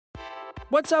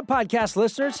What's up, podcast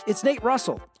listeners? It's Nate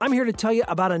Russell. I'm here to tell you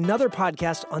about another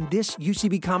podcast on this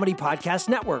UCB Comedy Podcast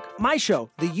Network, my show,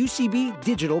 the UCB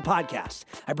Digital Podcast.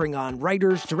 I bring on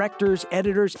writers, directors,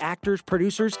 editors, actors,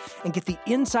 producers, and get the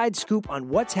inside scoop on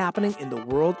what's happening in the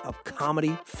world of comedy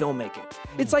filmmaking.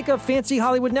 It's like a fancy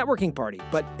Hollywood networking party,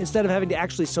 but instead of having to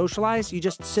actually socialize, you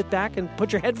just sit back and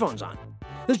put your headphones on.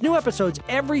 There's new episodes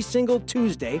every single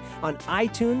Tuesday on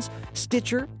iTunes,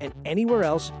 Stitcher, and anywhere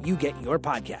else you get your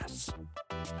podcasts.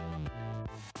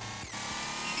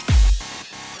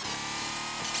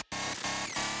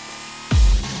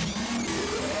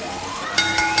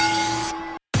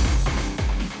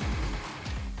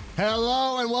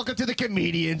 Hello and welcome to the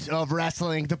Comedians of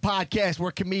Wrestling, the podcast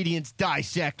where comedians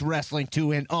dissect wrestling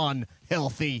to an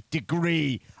unhealthy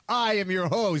degree. I am your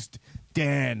host,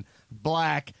 Dan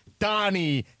Black,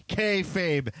 Donnie,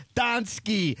 Kayfabe,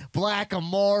 Donsky, Black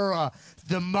Amora,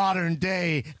 the modern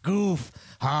day Goof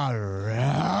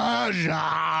Haraja.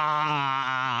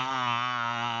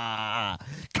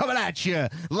 Coming at you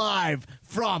live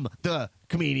from the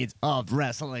Comedians of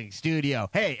Wrestling studio.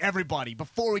 Hey, everybody,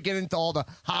 before we get into all the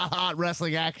hot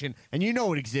wrestling action, and you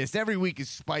know it exists, every week is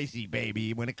spicy,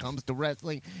 baby. When it comes to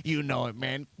wrestling, you know it,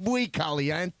 man. Muy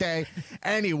caliente.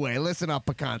 Anyway, listen up,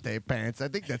 Picante Pants. I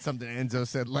think that's something Enzo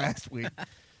said last week.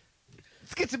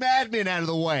 Let's get some admin out of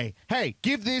the way. Hey,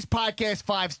 give this podcast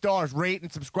 5 stars, rate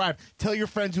and subscribe. Tell your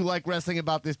friends who like wrestling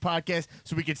about this podcast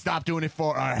so we can stop doing it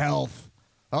for our health.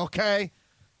 Okay?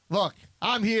 Look,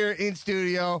 I'm here in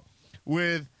studio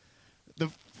with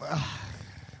the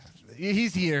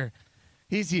he's here.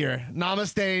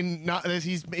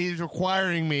 Namaste. He's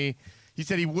requiring me. He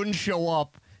said he wouldn't show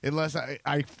up unless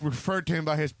I referred to him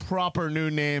by his proper new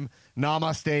name,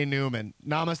 Namaste Newman.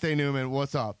 Namaste Newman,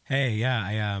 what's up? Hey,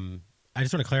 yeah, I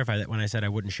just want to clarify that when I said I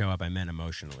wouldn't show up, I meant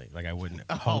emotionally. Like I wouldn't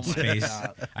hold space.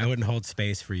 I wouldn't hold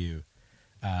space for you.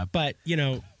 But you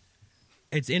know,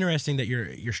 it's interesting that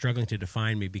you're struggling to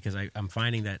define me because I'm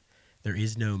finding that there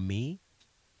is no me.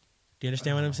 Do you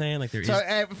understand what I'm saying? Like there is. So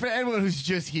for anyone who's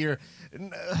just here,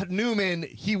 Newman,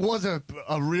 he was a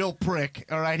real prick.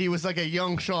 All right, he was like a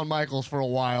young Shawn Michaels for a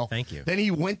while. Thank you. Then he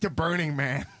went to Burning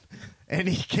Man, and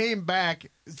he came back.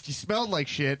 He smelled like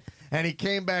shit. And he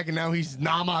came back, and now he's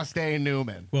Namaste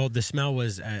Newman. Well, the smell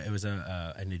was it was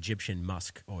an Egyptian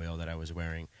musk oil that I was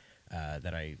wearing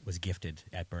that I was gifted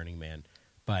at Burning Man.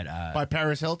 But by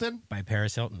Paris Hilton? By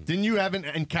Paris Hilton. Didn't you have an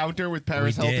encounter with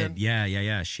Paris Hilton? Did.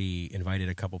 Yeah. She invited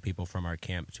a couple people from our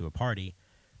camp to a party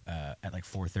at like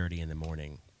 4:30 in the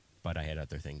morning, but I had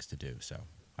other things to do, so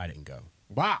I didn't go.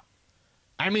 Wow.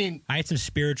 I mean, I had some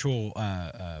spiritual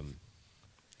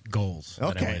goals.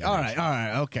 Okay, all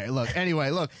right. Okay, look.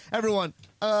 Anyway, look, everyone.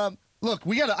 Look,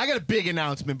 I got a big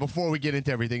announcement before we get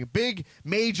into everything. A big,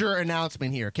 major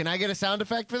announcement here. Can I get a sound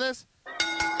effect for this?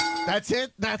 That's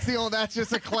it. That's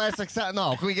just a classic sound.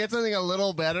 No, can we get something a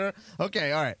little better?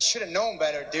 Okay, all right. Should have known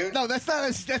better, dude. No, that's not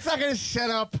going to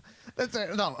shut up.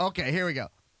 No. Okay, here we go.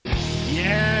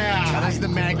 Yeah, that's the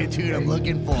magnitude I'm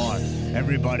looking for.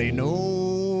 Everybody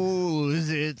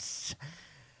knows it's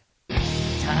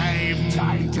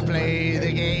time to play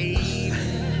the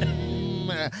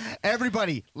game.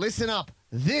 Everybody, listen up.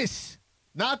 This,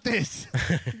 not this.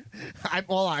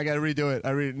 Hold on, I got to redo it.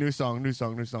 New song.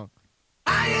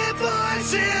 I hear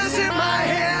voices in my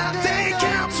head. They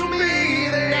counsel me.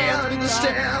 They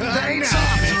understand. They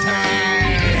talk time.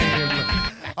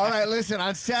 All right, listen.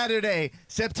 On Saturday,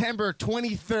 September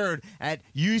 23rd at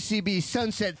UCB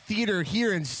Sunset Theater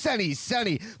here in sunny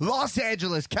Los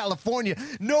Angeles, California.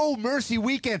 No Mercy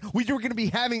weekend. We were going to be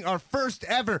having our first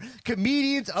ever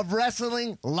Comedians of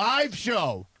Wrestling live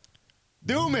show.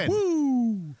 Newman.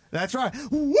 Woo! That's right.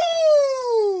 Woo!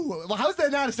 Well, how's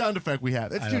that not a sound effect we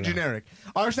have? It's too generic.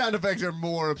 Our sound effects are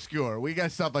more obscure. We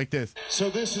got stuff like this.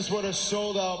 So this is what a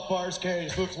sold-out Bars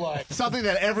Cage looks like. Something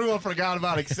that everyone forgot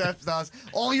about except us.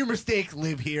 All your mistakes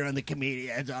live here on the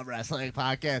Comedians of Wrestling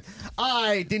podcast.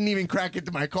 I didn't even crack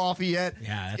into my coffee yet.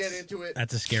 Yeah, get into it.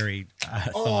 That's a scary thought.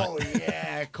 Oh,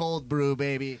 yeah. Cold brew,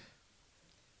 baby.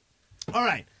 All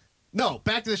right. No,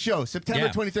 back to the show. September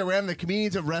 23rd, we're having the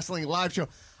Comedians of Wrestling live show.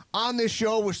 On this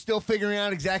show, we're still figuring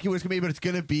out exactly what it's going to be, but it's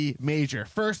going to be major.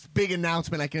 First big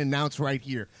announcement I can announce right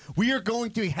here. We are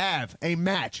going to have a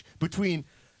match between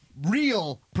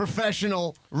real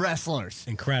professional wrestlers.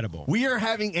 Incredible. We are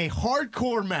having a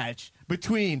hardcore match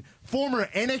between former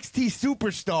NXT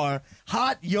superstar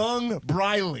Hot Young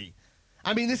Briley.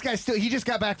 I mean, this guy he just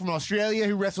got back from Australia.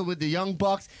 He wrestled with the Young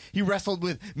Bucks. He wrestled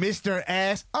with Mr.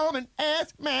 Ass. I'm an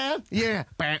ass man. Yeah.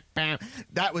 Bam, bam.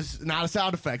 That was not a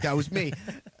sound effect. That was me.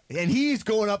 And he's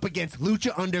going up against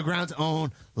Lucha Underground's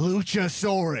own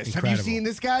Luchasaurus. Incredible. Have you seen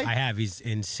this guy? I have. He's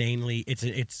insanely.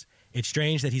 It's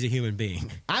strange that he's a human being.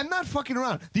 I'm not fucking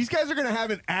around. These guys are going to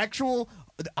have a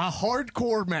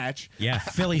hardcore match. Yeah,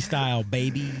 Philly style,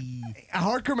 baby. A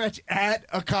hardcore match at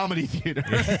a comedy theater.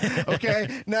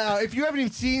 Okay? Now, if you haven't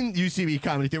even seen UCB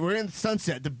Comedy Theater, we're in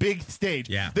Sunset, the big stage.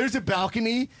 Yeah. There's a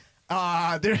balcony.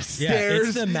 There's Yeah, stairs.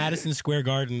 it's the Madison Square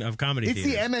Garden of comedy It's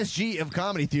theaters. the MSG of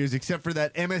comedy theaters, except for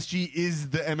that MSG is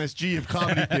the MSG of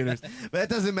comedy theaters. But that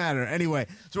doesn't matter. Anyway,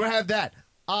 so we have that.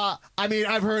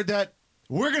 I've heard that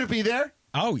we're going to be there.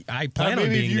 Oh, I plan on Maybe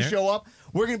being if you there. show up,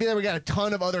 we're going to be there. We got a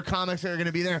ton of other comics that are going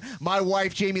to be there. My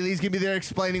wife, Jamie Lee's going to be there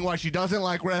explaining why she doesn't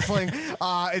like wrestling.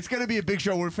 It's going to be a big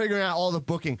show. We're figuring out all the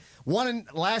booking.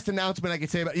 Last announcement I can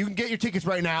say about you can get your tickets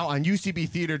right now on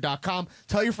ucbtheater.com.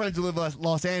 Tell your friends who live in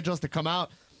Los Angeles to come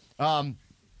out.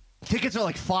 Tickets are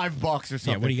like $5 or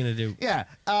something. Yeah, what are you going to do? Yeah,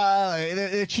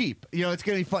 they're cheap. It's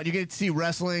going to be fun. You get to see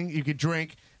wrestling. You can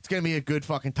drink. It's going to be a good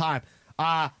fucking time.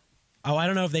 Oh, I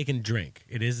don't know if they can drink.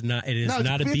 It is not a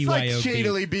BYOB. It's like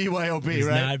shadily BYOB, It's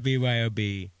right? not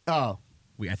BYOB. Oh.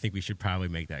 I think we should probably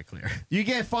make that clear. You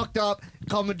get fucked up,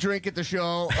 come and drink at the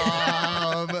show.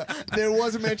 There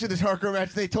was a mention of this hardcore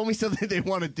match. They told me something they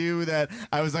want to do that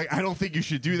I was like, I don't think you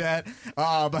should do that.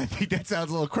 But I think that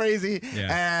sounds a little crazy.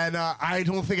 Yeah. And I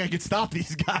don't think I could stop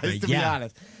these guys, to be Yeah.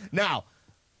 honest. Now,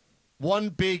 one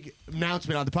big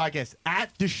announcement on the podcast.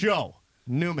 At the show,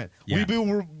 Newman, Yeah.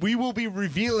 we will be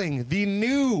revealing the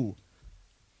new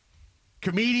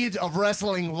Comedians of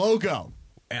Wrestling logo,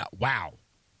 Wow.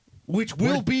 which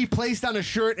will be placed on a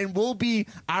shirt and will be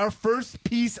our first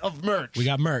piece of merch. We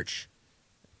got merch.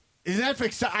 Isn't that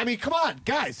exciting? I mean, come on,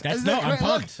 guys. I'm Isn't that great?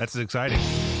 pumped. That's exciting.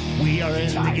 Look, we are in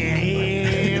the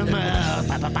game.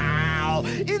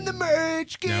 In the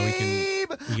merch game. Now we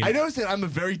can- I noticed that I'm a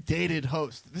very dated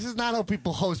host. This is not how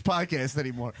people host podcasts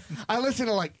anymore. I listen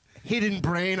to like Hidden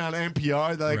Brain on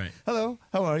NPR. They're like, Right. hello,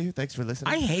 how are you? Thanks for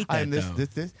listening. I hate that, I'm this, though.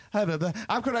 this. Blah, blah, blah.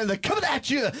 I'm coming at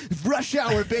you. Rush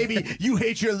hour, baby. You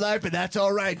hate your life, and that's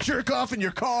all right. Jerk off in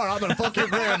your car. I'm going to fuck your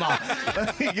grandma.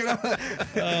 You know?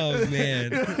 Oh,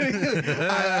 man.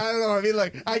 I don't know. I mean,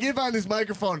 like, I get on this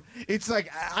microphone. It's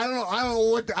like, I don't know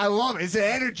what. I love it. It's the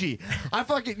energy. I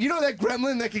fucking, that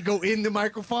gremlin that can go in the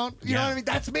microphone? You know Yeah. what I mean?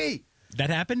 That's me.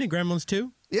 That happened in Gremlins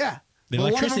 2? Yeah. The Well,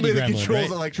 electricity one of them gremlin, controls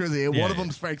right? electricity, and Yeah, one of yeah.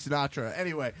 them's Frank Sinatra.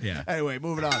 Anyway, Yeah.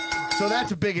 Moving on. So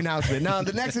that's a big announcement. Now,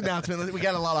 the next announcement, we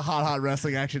got a lot of hot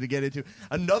wrestling action to get into.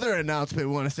 Another announcement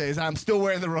we want to say is I'm still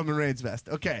wearing the Roman Reigns vest.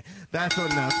 Okay, that's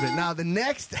one announcement. Now, the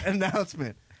next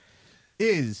announcement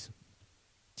is...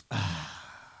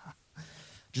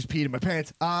 just peed in my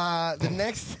pants. The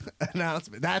next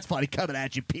announcement, that's funny, coming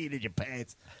at you, peed in your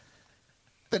pants.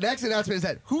 The next announcement is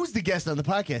that who's the guest on the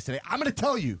podcast today? I'm going to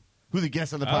tell you who the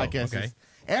guest on the podcast okay. is.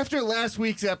 After last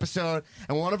week's episode,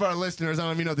 and one of our listeners, I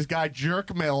don't even know this guy,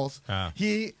 Jerk Mills,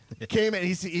 he came in,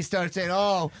 he started saying,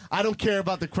 oh, I don't care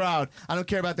about the crowd. I don't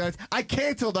care about that. I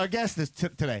canceled our guest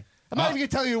today. I'm not even going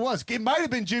to tell you who it was. It might have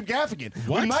been Jim Gaffigan.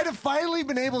 What? We might have finally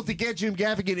been able to get Jim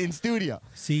Gaffigan in studio.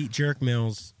 See, Jerk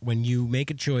Mills, when you make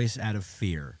a choice out of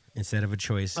fear instead of a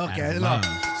choice out Okay, of look.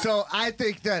 love. So I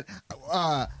think that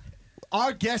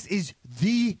our guest is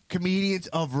the Comedians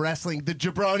of Wrestling, the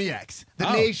Jabroniacs, the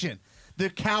Nation, the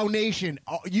Cow Nation.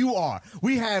 You are.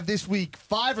 We have this week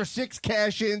 5 or 6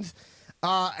 cash-ins,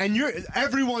 and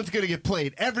everyone's going to get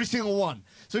played, every single one.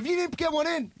 So if you didn't get one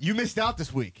in, you missed out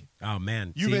this week. Oh,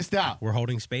 man. You missed out. We're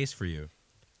holding space for you.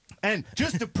 And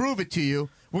just to prove it to you,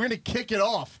 we're going to kick it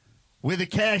off with a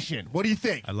cash-in. What do you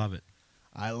think? I love it.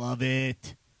 I love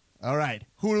it. All right.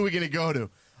 Who are we going to go to?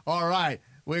 All right.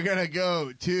 We're going to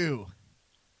go to...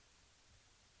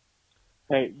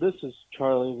 Hey, this is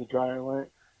Charlie the Dryer Lint,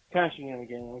 cashing in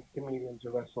again with Comedians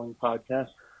of Wrestling podcast.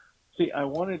 See, I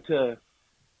wanted to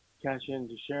cash in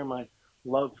to share my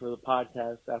love for the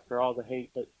podcast after all the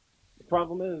hate, but the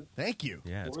problem is, Thank you.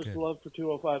 Yeah, it's where's good. the love for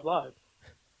 205 Live?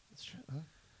 That's true. Huh?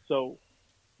 So,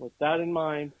 with that in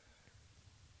mind,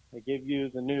 I give you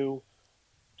the new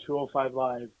 205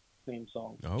 Live theme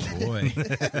song. Oh, boy.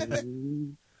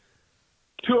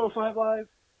 205 Live,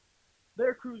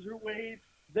 they're cruiserweights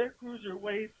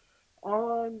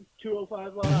on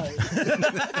 205 Live.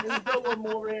 Enzo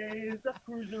Amore's a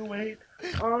cruiserweight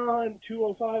on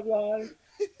 205 Live.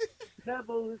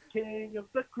 Neville is king of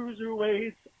the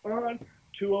cruiserweights on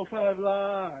 205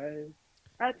 Live.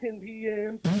 At 10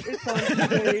 p.m., it's on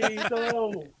Tuesday,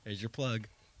 so There's your plug.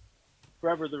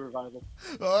 Forever the Revival.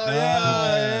 Oh, yeah.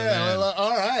 man. Well,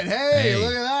 all right. Hey,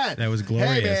 look at that. That was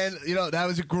glorious. Hey, man, that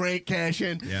was a great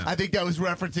cash-in. Yeah. I think that was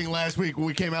referencing last week when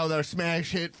we came out with our smash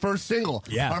hit first single.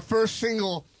 Yeah. Our first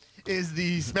single is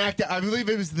the SmackDown. I believe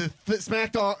it was the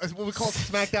SmackDown. What we call it, the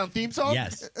SmackDown theme song.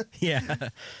 Yes. Yeah.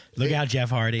 Look out, Jeff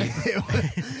Hardy.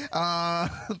 I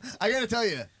got to tell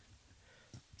you,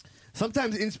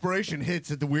 sometimes inspiration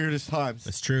hits at the weirdest times.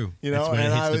 That's true. You That's know, when it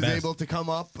and hits I the was best. able to come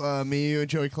up. Me, you, and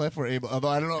Joey Cliff were able. Although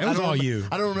I don't know. It was all you.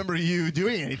 I don't remember you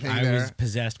doing anything I there. was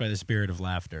possessed by the spirit of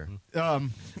laughter.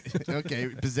 Okay,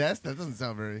 possessed. That doesn't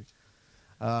sound very.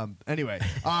 Anyway,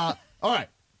 all right,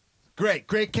 great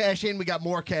cash in. We got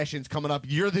more cash ins coming up.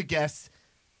 You're the guest.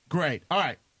 Great. All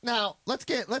right, now let's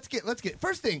get.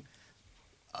 First thing,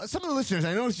 some of the listeners,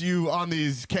 I noticed you on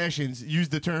these cash ins use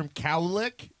the term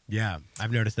cowlick. Yeah,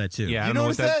 I've noticed that too. Yeah, I You don't know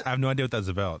what notice that? I have no idea what that's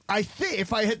about. I think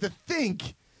if I had to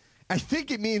think, I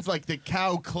think it means like the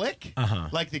cow click,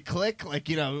 like the click, like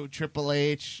Triple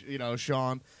H,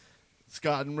 Shawn,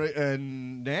 Scott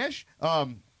and Nash.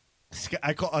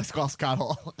 I call Scott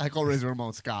Hall. I call Razor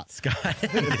Ramon Scott. Scott.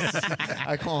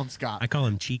 I call him Scott. I call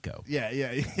him Chico. Yeah.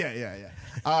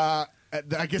 I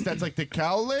guess that's like the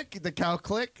cow lick, the cow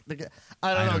click.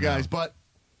 I don't know, guys, but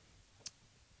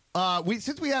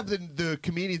since we have the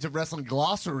comedians of wrestling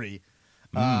glossary.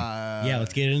 Yeah,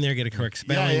 let's get it in there, get a correct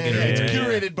spelling. Yeah, get it it's in there.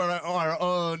 curated by our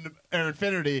own Aaron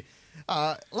Finnerty.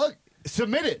 Look,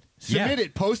 submit it.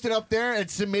 Post it up there and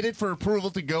submit it for approval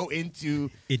to go into.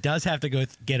 It does have to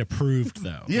get approved,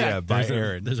 though. Yeah, by There's a-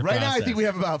 Aaron. there's a Right now, I process. think we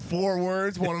have about 4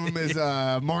 words. One of them is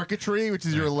marquetry, which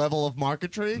is your level of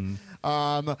marquetry.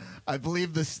 I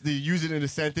believe the use it in a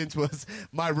sentence was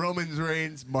my Roman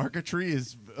Reigns marquetry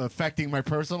is affecting my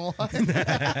personal life. There's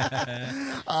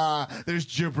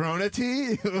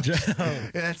jabronity.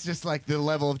 That's just like the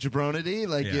level of jabronity.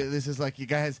 Like Yeah. this is like you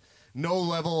guys no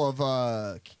level of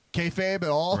kayfabe at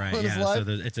all Right, in his yeah. life.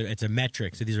 So it's a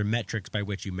metric. So these are metrics by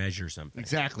which you measure something.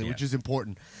 Exactly, Yeah. which is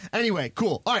important. Anyway,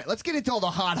 cool. All right, let's get into all the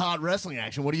hot wrestling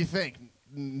action. What do you think,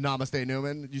 Namaste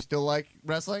Newman? You still like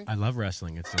wrestling? I love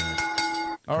wrestling. It's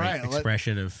a All great right,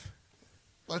 expression of.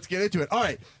 let's get into it. All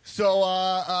right, so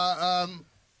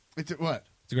it's what?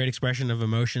 It's a great expression of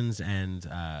emotions, and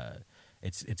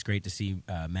it's great to see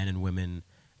men and women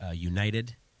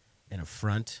united in a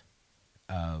front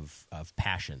of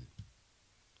passion.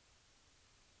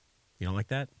 You don't like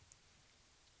that?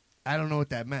 I don't know what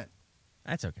that meant.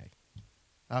 That's okay.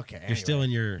 Okay, You're anyway.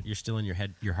 still in your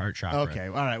head, your heart chakra. Okay,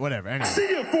 all right, whatever. Anyway. See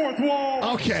you, fourth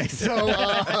wall. Okay, so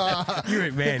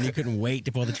Man, you couldn't wait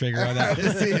to pull the trigger on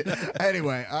that.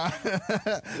 anyway,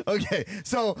 okay,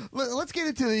 so let's get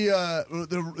into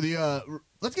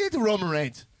let's get into Roman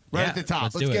Reigns right Yeah, at the top.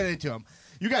 let's Let's do get it. into him.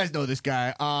 You guys know this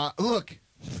guy. Look,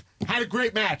 had a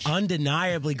great match.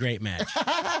 Undeniably great match.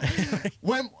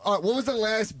 What was the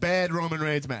last bad Roman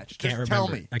Reigns match? Can't Just remember. tell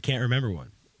me. I can't remember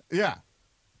one. Yeah,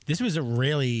 This was a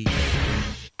really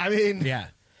I mean, yeah.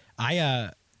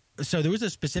 So there was a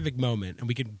specific moment, and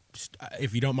we could,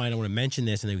 if you don't mind, I want to mention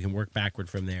this, and then we can work backward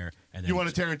from there. And then you want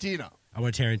a Tarantino? I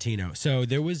want Tarantino. So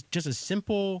there was just a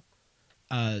simple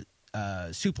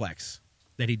suplex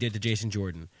that he did to Jason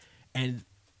Jordan, and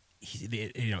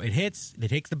it hits, it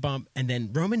takes the bump, and then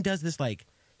Roman does this like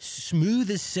smooth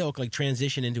as silk like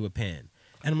transition into a pin,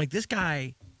 and I'm like, this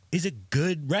guy is a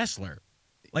good wrestler,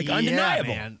 like undeniable.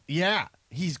 Yeah, man. Yeah,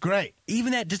 he's great.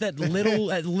 Even that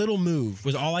little move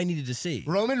was all I needed to see.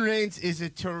 Roman Reigns is a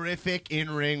terrific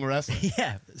in-ring wrestler.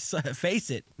 Yeah,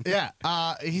 face it. Yeah,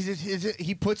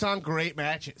 he puts on great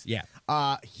matches. Yeah.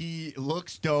 He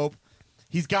looks dope.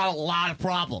 He's got a lot of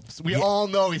problems. We Yeah. all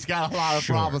know he's got a lot of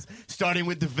Sure. problems. Starting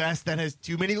with the vest that has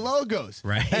too many logos.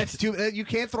 Right. That's too. You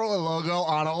can't throw a logo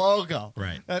on a logo.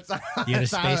 Right. That's You got to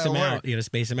that's not space how him it out. works. You got to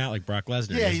space him out like Brock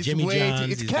Lesnar. Yeah, He's he's Jimmy way Johns.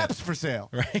 It's he's caps got- for sale.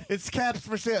 Right. It's caps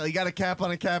for sale. You got a cap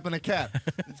on a cap and a cap.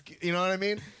 You know what I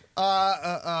mean?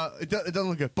 It doesn't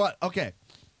look good. But okay,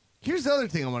 here's the other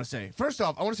thing I want to say. First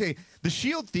off, I want to say the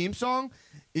Shield theme song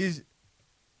is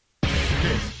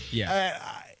this. Yeah.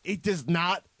 It does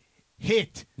not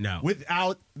hit No.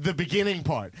 without the beginning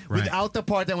part. Right. Without the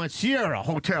part that went Sierra,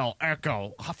 Hotel,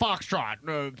 Echo, Foxtrot,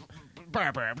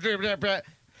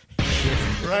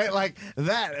 right? Like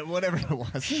that, whatever it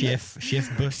was.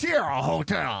 Shift bush. Sierra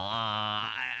Hotel,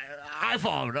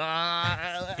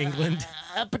 iPhone, England.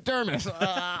 Epidermis,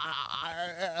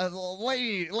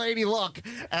 Lady Luck,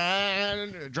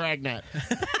 and Dragnet.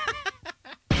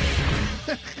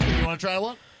 You want to try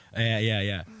one?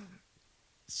 Yeah.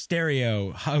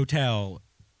 Stereo, hotel,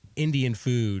 Indian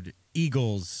food,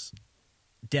 Eagles,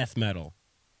 death metal.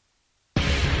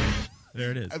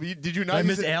 There it is. I mean, did you not? I use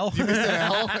missed it? L? You missed an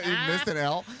L. You missed an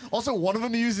L. Also, one of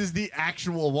them uses the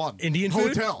actual one. Indian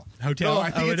food? Hotel. Hotel? No,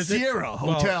 I think Oh, it's is it? Sierra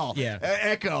Well, Hotel. yeah.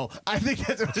 Echo. I think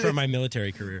that's what it For is. my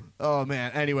military career. Oh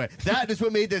man. Anyway, that is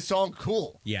what made this song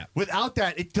cool. Yeah. Without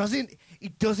that, it doesn't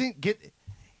get.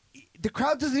 the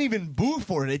crowd doesn't even boo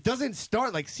for it. It doesn't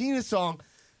start like Cena's song.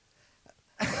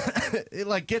 It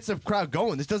like gets the crowd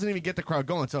going. This doesn't even get the crowd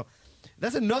going. So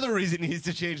that's another reason he needs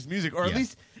to change his music, or at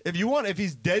least if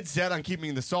he's dead set on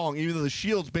keeping the song, even though the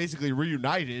Shield's basically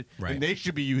reunited and they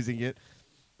should be using it.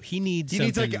 He needs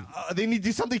like they need to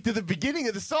do something to the beginning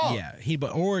of the song. Yeah,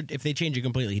 or if they change it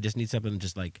completely, he just needs something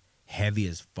just like heavy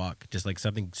as fuck, just like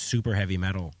something super heavy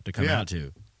metal to come out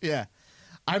to. Yeah.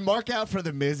 I mark out for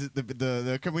the Miz.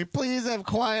 The can we please have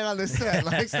quiet on this set?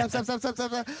 Like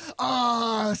stop.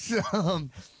 Awesome.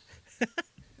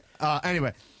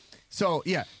 Anyway, so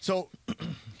all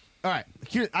right.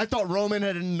 Here, I thought Roman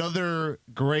had another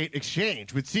great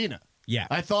exchange with Cena. Yeah,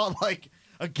 I thought like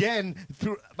again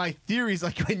through my theories,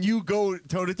 like when you go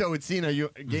toe to toe with Cena, your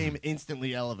game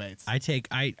instantly elevates.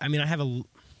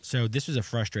 So this was a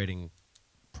frustrating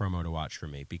promo to watch for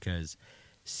me because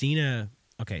Cena.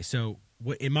 Okay, so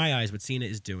in my eyes, what Cena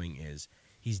is doing is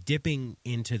he's dipping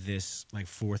into this like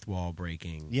fourth wall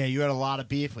breaking. Yeah, you had a lot of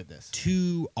beef with this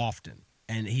too often,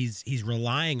 and he's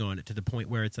relying on it to the point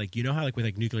where it's like, you know how like with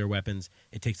like nuclear weapons,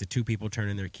 it takes the two people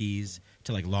turning their keys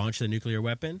to like launch the nuclear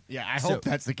weapon. Yeah, I hope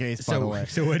that's the case. By the way,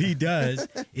 so what he does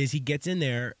is he gets in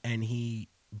there and he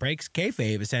breaks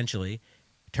kayfabe essentially,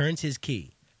 turns his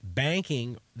key,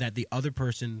 banking that the other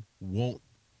person won't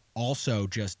also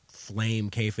just flame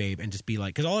kayfabe and just be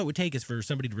like, because all it would take is for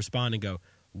somebody to respond and go,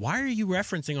 why are you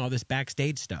referencing all this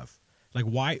backstage stuff? Like,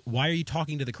 why are you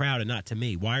talking to the crowd and not to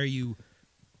me? Why are you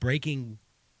using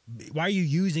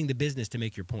the business to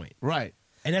make your point? Right.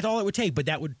 And that's all it would take, but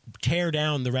that would tear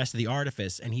down the rest of the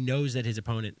artifice, and he knows that his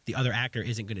opponent, the other actor,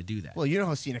 isn't going to do that. Well, you know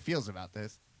how Cena feels about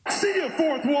this. See you,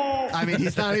 fourth wall. I mean,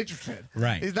 he's not interested.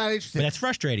 Right. He's not interested. But that's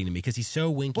frustrating to me because he's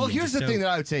so winky. Well, here's the thing that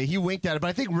I would say. He winked at it, but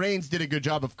I think Reigns did a good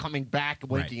job of coming back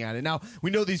winking at it. Now, we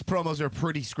know these promos are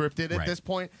pretty scripted at this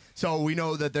point, so we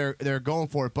know that they're going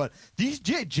for it. But these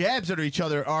jabs at each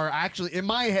other are actually, in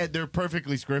my head, they're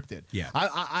perfectly scripted. Yeah.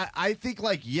 I think,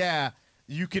 like,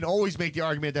 you can always make the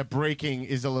argument that breaking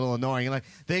is a little annoying. Like,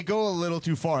 they go a little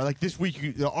too far. Like, this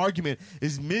week, the argument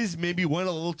is Miz maybe went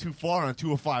a little too far on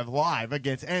 205 Live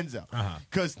against Enzo.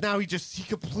 Because now he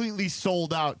completely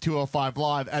sold out 205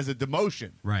 Live as a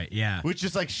demotion. Right, yeah. Which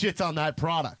just, like, shits on that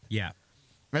product. Yeah.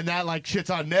 And that, like,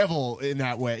 shits on Neville in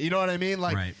that way. You know what I mean?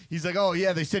 Like, he's like, oh,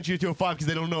 yeah, they sent you to 205 because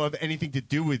they don't know have anything to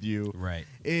do with you. Right.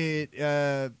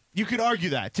 You could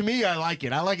argue that. To me, I like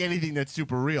it. I like anything that's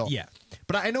super real. Yeah.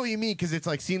 But I know what you mean because it's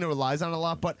like Cena relies on it a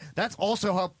lot, but that's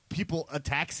also how people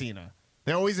attack Cena.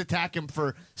 They always attack him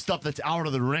for stuff that's out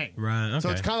of the ring. Right, okay. So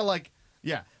it's kind of like,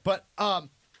 yeah. But,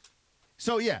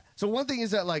 so one thing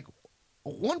is that, like,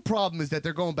 one problem is that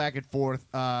they're going back and forth.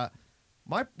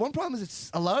 One problem is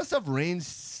it's a lot of stuff Reigns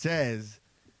says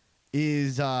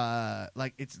is,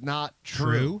 like, it's not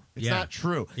true. It's not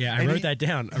true. Yeah, I wrote that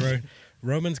down. I wrote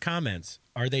Roman's comments.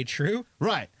 Are they true?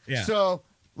 Right. Yeah. So,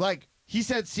 like, he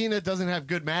said Cena doesn't have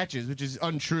good matches, which is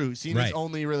untrue. Cena's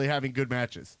only really having good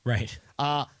matches. Right.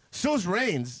 So's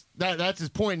Reigns. That's his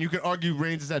point. You could argue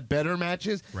Reigns has had better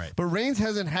matches. Right. But Reigns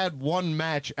hasn't had one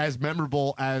match as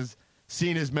memorable as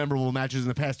Cena's memorable matches in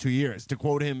the past 2 years. To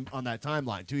quote him on that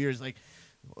timeline, 2 years, like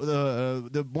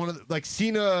the one of the, like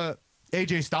Cena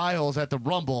AJ Styles at the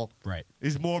Rumble,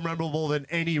 is more memorable than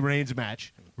any Reigns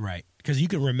match. Right. Because you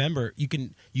can remember,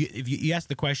 if you ask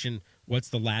the question, what's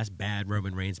the last bad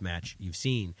Roman Reigns match you've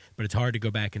seen? But it's hard to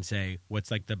go back and say, what's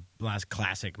like the last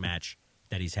classic match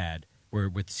that he's had? Where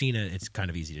with Cena, it's kind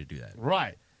of easy to do that.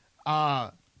 Right.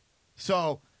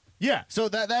 So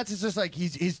that's just like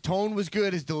his tone was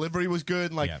good, his delivery was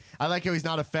good, and like I like how he's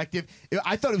not effective.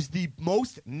 I thought it was the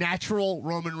most natural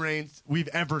Roman Reigns we've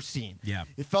ever seen. Yeah.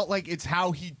 It felt like it's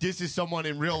how he disses someone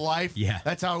in real life. Yeah.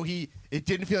 That's how it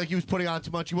didn't feel like he was putting on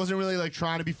too much. He wasn't really like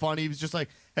trying to be funny. He was just like,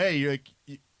 hey, you're like,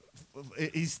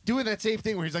 he's doing that same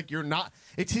thing where he's like, you're not,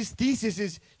 it's his thesis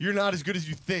is you're not as good as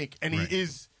you think, and he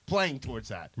is playing towards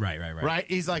that. Right?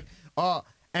 He's like,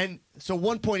 and so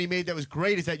one point he made that was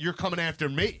great is that you're coming after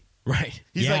me. Right.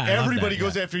 He's like, everybody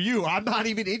goes after you. I'm not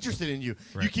even interested in you.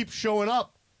 Right. You keep showing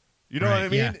up. You know what I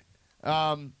mean?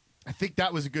 Yeah. I think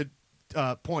that was a good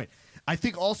point. I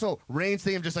think also Reigns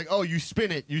thing of just like, oh, you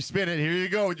spin it. Here you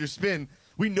go with your spin.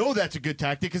 We know that's a good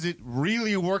tactic because it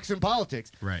really works in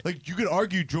politics. Right. Like, you could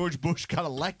argue George Bush got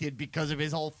elected because of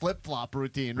his whole flip-flop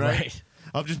routine, right?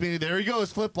 Of just being, there he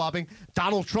goes, flip-flopping.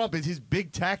 Donald Trump, his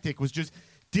big tactic was just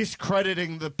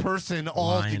discrediting the person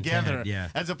altogether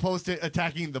as opposed to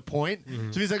attacking the point.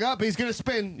 So he's like, but he's going to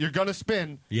spin. You're going to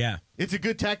spin. Yeah. It's a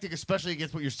good tactic, especially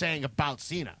against what you're saying about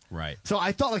Cena. Right. So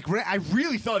I thought, like, I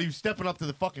really thought he was stepping up to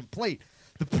the fucking plate.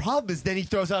 The problem is then he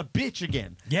throws out bitch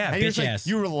again. Yeah, and bitch like, ass.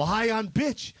 You rely on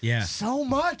bitch so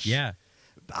much. Yeah.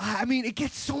 I mean, it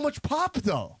gets so much pop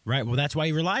though. Right. Well, that's why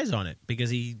he relies on it, because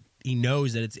he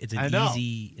knows that it's I an know.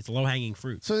 it's low hanging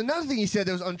fruit. So another thing he said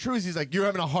that was untrue is he's like, you're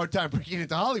having a hard time breaking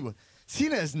into Hollywood.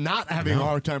 Cena is not having a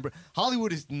hard time.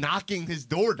 Hollywood is knocking his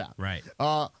door down. Right.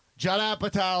 Judd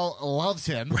Apatow loves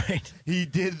him. Right. He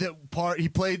did the part. He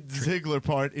played the Ziggler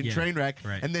part in Trainwreck,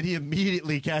 right. and then he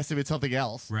immediately cast him in something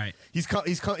else. Right. He's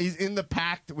in the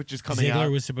Pact, which is coming Ziggler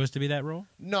out. was supposed to be that role?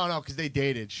 No, because they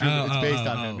dated. It's based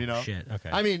on him. You know. Shit. Okay.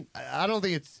 I mean, I don't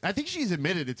think it's. I think she's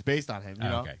admitted it's based on him. You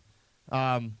know. Okay.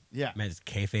 Yeah. Man, it's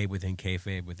kayfabe within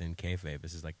kayfabe within kayfabe.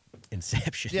 This is like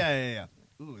Inception. Yeah.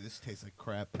 Ooh, this tastes like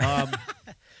crap.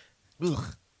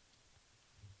 Ugh.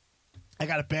 I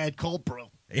got a bad cold brew.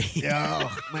 Yeah,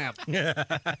 oh, man.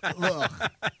 Ugh.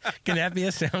 Can that be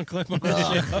a sound clip on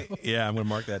the show? Yeah, I'm going to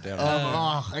mark that down.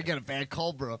 I got a bad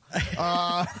cold brew.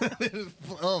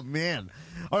 Oh man.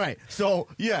 All right. So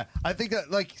yeah, I think that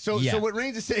So what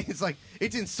Reigns is saying is like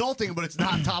it's insulting, but it's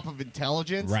not top of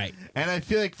intelligence. Right. And I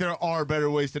feel like there are better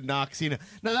ways to knock Cena.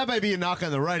 Now that might be a knock on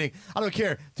the writing. I don't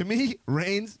care. To me,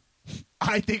 Reigns.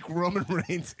 I think Roman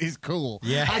Reigns is cool.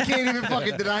 Yeah. I can't even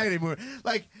fucking deny it anymore.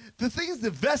 Like, the thing is,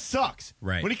 the vest sucks.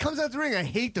 Right. When he comes out the ring, I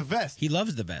hate the vest. He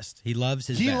loves the vest. He loves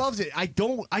his He vest. loves it. I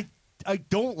don't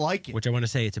like it. Which I want to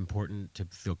say, it's important to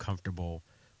feel comfortable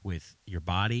with your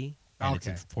body. And it's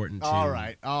important to... All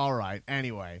right.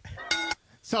 Anyway.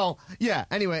 So, yeah,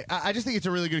 anyway, I just think it's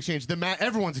a really good exchange.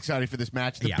 Everyone's excited for this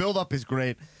match. The build-up is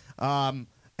great.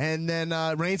 And then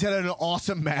Reigns had an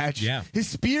awesome match. Yeah. His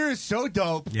spear is so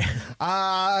dope. Yeah.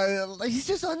 He's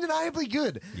just undeniably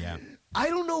good. Yeah. I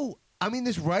don't know. I mean,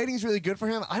 this writing's really good for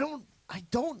him. I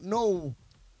don't know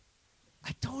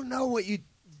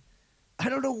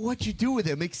what you do with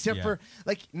him except for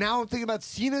like now I'm thinking about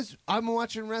Cena's. I'm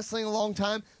watching wrestling a long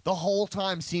time. The whole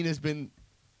time Cena's been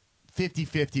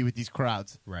 50-50 with these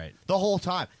crowds. Right. The whole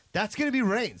time. That's going to be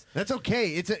Reigns. That's okay.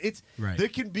 It's right. There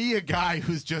can be a guy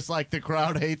who's just like the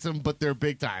crowd hates him, but they're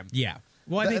big time. Yeah.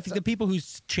 Well, I think the people who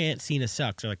chant Cena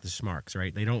sucks are like the Smarks,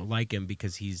 right? They don't like him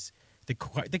because he's the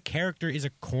character is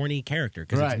a corny character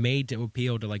because it's made to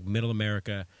appeal to like middle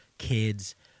America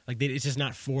kids. Like it's just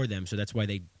not for them. So that's why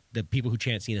the people who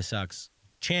chant Cena sucks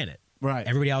chant it. Right.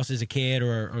 Everybody else is a kid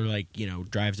or like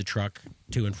drives a truck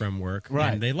to and from work.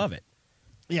 Right. And they love it.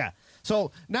 Yeah.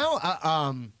 So now,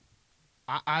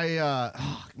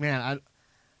 man,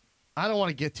 I don't want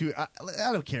to get too. I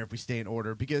don't care if we stay in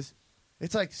order because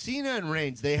it's like Cena and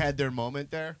Reigns. They had their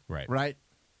moment there, right? Right.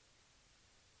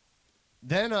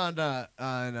 Then on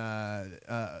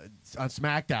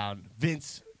SmackDown,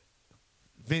 Vince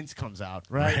comes out,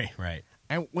 right? Right.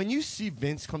 And when you see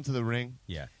Vince come to the ring,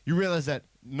 yeah, you realize that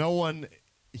no one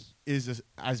is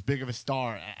as big of a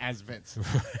star as Vince.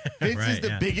 Vince is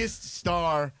the biggest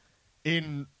star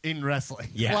in wrestling.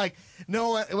 Yeah. Like,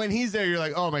 no, when he's there, you're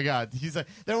like, oh my God. He's like,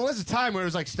 there was a time where it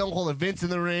was like Stone Cold and Vince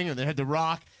in the ring and they had The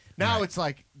Rock. Now it's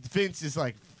like, Vince is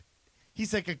like,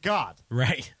 he's like a god.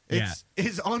 Right.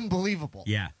 It's unbelievable.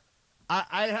 Yeah.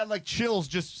 I had like chills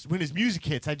just when his music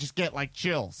hits. I just get like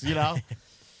chills,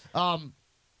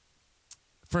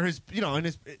 for his,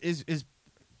 and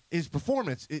his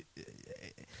performance,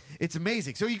 it's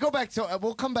amazing. So you go back,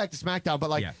 we'll come back to SmackDown, but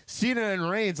like Cena and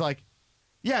Reigns, like,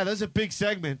 yeah, that's a big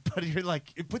segment, but you're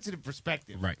like, it puts it in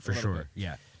perspective. Right, for sure.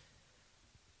 Bit.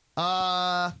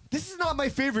 Yeah. This is not my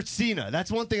favorite Cena.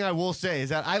 That's one thing I will say is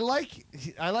that I like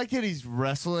that he's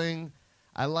wrestling.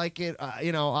 I like it,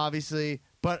 obviously,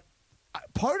 but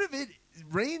part of it,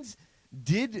 Reigns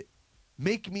did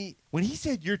make me, when he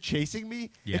said you're chasing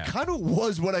me, it kind of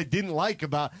was what I didn't like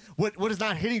about what is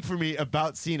not hitting for me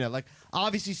about Cena. Like,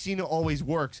 obviously Cena always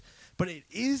works, but it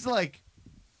is like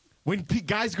when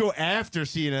guys go after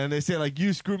Cena and they say like,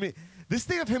 you screw me, this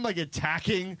thing of him like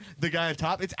attacking the guy on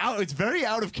top, it's very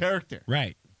out of character.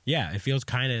 Right. Yeah, it feels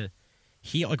kind of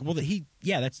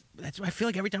that's I feel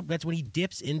like every time that's when he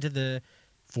dips into the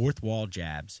fourth wall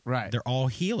jabs. Right. They're all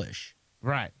heelish.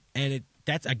 Right. And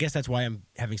I guess that's why I'm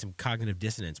having some cognitive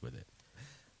dissonance with it.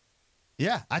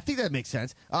 Yeah, I think that makes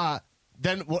sense.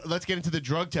 Then let's get into the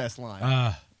drug test line.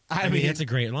 I mean, it's a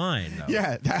great line, though.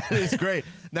 Yeah, that is great.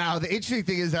 Now, the interesting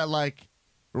thing is that, like,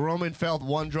 Roman failed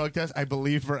one drug test, I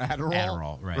believe, for Adderall.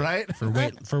 Adderall, right.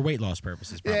 Right? For weight loss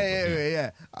purposes, probably.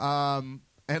 Yeah.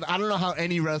 And I don't know how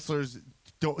any wrestlers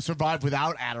don't survive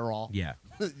without Adderall. Yeah.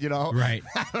 Right.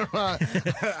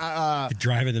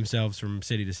 Driving themselves from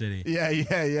city to city.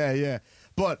 Yeah.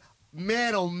 But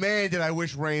man, oh man, did I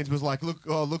wish Reigns was like, look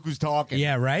who's talking.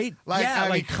 Yeah, right? Like, I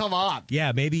mean, come on.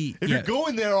 Yeah, maybe. If you're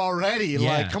going there already,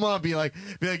 like, come on, be like,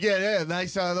 yeah,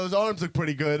 nice. Those arms look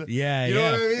pretty good. Yeah, you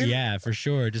know what I mean? Yeah, for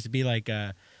sure. Just to be like,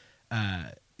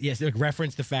 like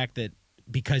reference the fact that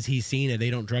because he's Cena, they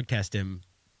don't drug test him.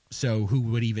 So who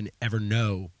would even ever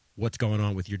know what's going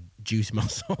on with your juice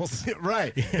muscles?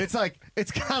 Right. It's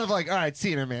kind of like, all right,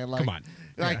 Cena, man. Like, Come on.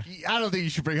 Like, Yeah. I don't think you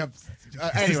should bring up. Is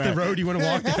Anyway. this the road you want to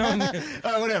walk down?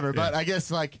 Whatever. But I guess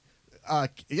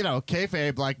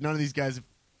kayfabe, like none of these guys,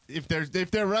 if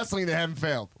they're wrestling, they haven't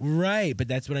failed. Right, but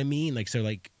that's what I mean.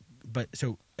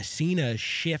 So Cena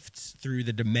shifts through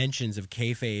the dimensions of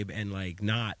kayfabe and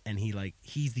and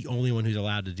he's the only one who's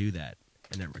allowed to do that,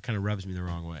 and that kind of rubs me the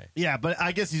wrong way. Yeah, but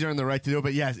I guess he's earned the right to do it.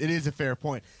 But yes, it is a fair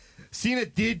point. Cena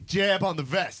did jab on the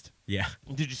vest. Yeah.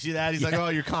 Did you see that? He's like, oh,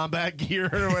 your combat gear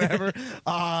or whatever.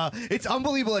 It's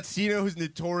unbelievable that Cena, who's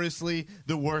notoriously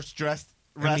the worst dressed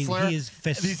wrestler, I mean, he is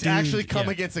festooned, he's actually come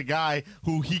yeah. against a guy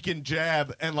who he can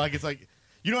jab and it's like,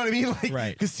 you know what I mean? Like,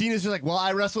 Right. Because Cena's just like, well,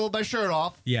 I wrestle with my shirt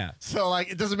off. Yeah. So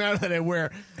it doesn't matter that I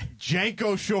wear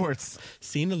Janko shorts.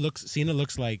 Cena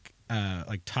looks like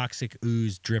toxic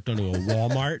ooze dripped onto a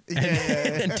Walmart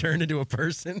and turned into a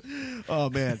person. Oh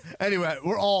man. Anyway,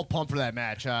 we're all pumped for that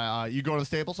match. You going to the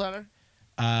Staples Center?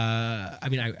 I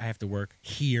mean, I have to work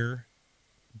here,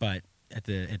 but at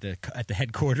the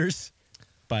headquarters.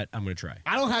 But I'm going to try.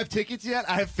 I don't have tickets yet.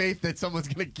 I have faith that someone's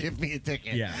going to give me a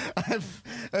ticket. Yeah.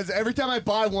 Every time I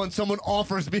buy one, someone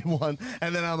offers me one,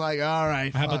 and then I'm like, all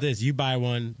right. How about this? You buy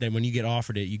one, then when you get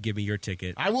offered it, you give me your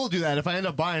ticket. I will do that. If I end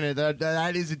up buying it,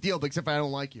 that is a deal, except I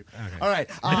don't like you. Okay. All right.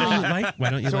 Why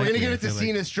don't you So we're going to me? get I into feel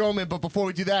Cena Strowman, but before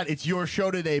we do that, it's your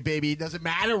show today, baby. It doesn't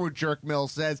matter what Jerk Mill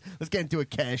says. Let's get into a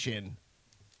cash-in.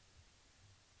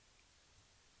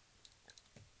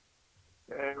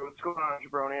 Hey, what's going on,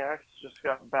 Jabroniacs? Just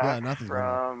got back nothing's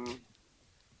from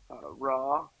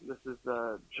Raw. This is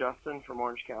Justin from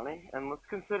Orange County, and let's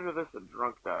consider this a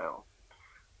drunk dial.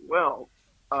 Well,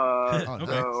 Okay.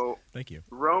 so Thank you.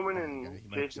 Roman Yeah, and he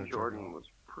might Jason start Jordan drinking. was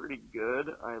pretty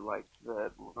good. I liked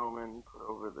that Roman put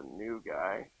over the new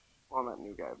guy. Well, not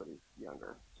new guy, but he's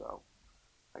younger, so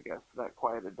I guess that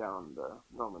quieted down the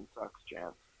Roman sucks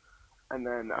chance. And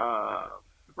then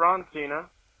Braun Cena,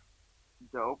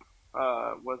 dope.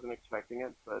 Wasn't expecting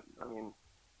it, but I mean,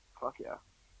 fuck yeah.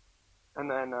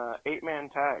 And then 8-man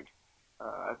tag.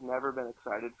 I've never been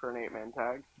excited for an 8-man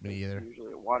tag. Me either.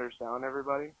 Usually it waters down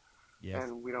everybody, Yes.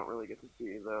 and we don't really get to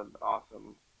see the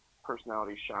awesome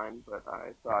personality shine. But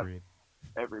I thought Agreed.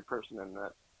 every person in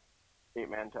that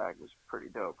 8-man tag was pretty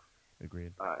dope.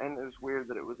 Agreed. And it was weird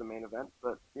that it was a main event,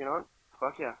 but you know what?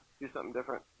 Fuck yeah, do something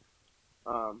different.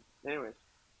 Anyways,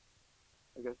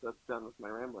 I guess that's done with my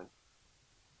rambling.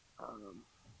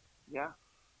 Yeah,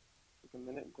 like a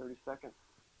minute and 30 seconds.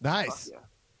 Nice. Fuck yeah.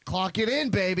 Clock it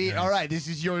in, baby. Nice. All right, this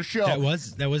is your show. That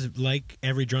was like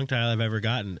every drunk dial I've ever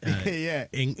gotten. Yeah.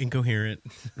 Incoherent,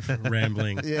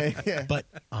 rambling, Yeah. but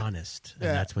honest. And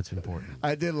Yeah. that's what's important.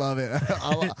 I did love it.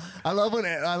 I love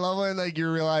when like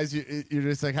you realize you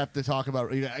just like have to talk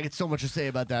about. I get so much to say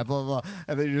about that, blah blah, blah.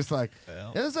 And then you're just like,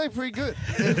 it was like pretty good.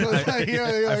 It was like, you're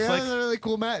like, that was a really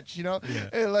cool match, you know. Yeah.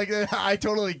 And, like I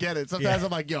totally get it. Sometimes Yeah.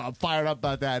 I'm like, yo, I'm fired up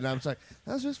about that, and I'm just like,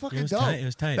 that was just fucking It was dope. tight. It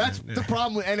was tight, That's man. the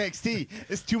problem with NXT.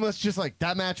 It's too much. Just like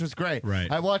that match was great. Right.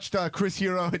 I watched Chris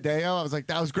Hero Hideo. I was like,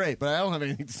 that was great, but I don't have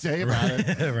anything to say about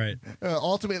it. Right.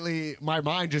 Ultimately, my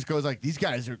mind just goes like, these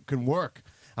guys can work.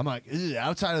 I'm like,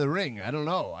 outside of the ring, I don't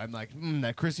know. I'm like,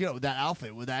 that Chris, that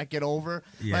outfit, would that get over?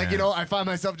 Yeah. Like, I find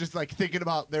myself just like thinking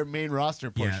about their main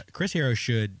roster push. Yeah. Chris Hero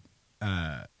should,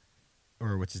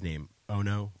 or what's his name?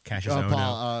 Ono? Cassius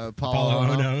Ono?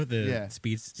 Apollo Ono, the Yeah.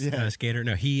 speed Yeah. skater.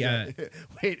 No, he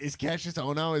Wait, is Cassius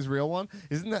Ono his real one?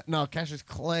 Isn't that no? Cassius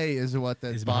Clay is what the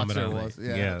Is Muhammad boxer Ali. was.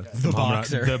 Yeah, The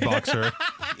boxer. The boxer.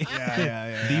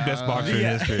 yeah. The best boxer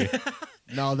in history.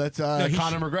 No, that's he Conor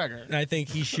should- McGregor. I think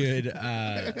he should.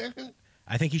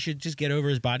 I think he should just get over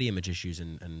his body image issues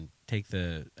and take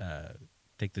the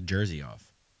jersey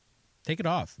off. Take it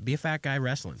off. Be a fat guy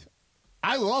wrestling.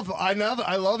 I love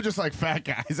just like fat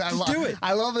guys. do it.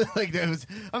 I love it like that was.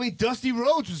 I mean, Dusty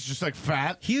Rhodes was just like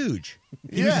fat. Huge.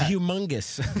 He Yeah. was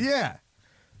humongous. Yeah.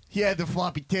 He had the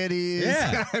floppy titties.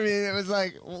 Yeah. I mean, it was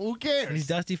like, who cares? He's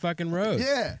Dusty fucking Rhodes.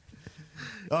 Yeah.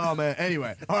 Oh, man.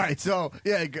 Anyway. All right. So,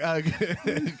 yeah.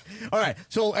 All right.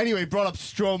 So, anyway, brought up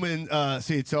Strowman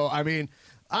seat. So, I mean,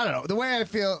 I don't know. The way I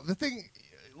feel, the thing,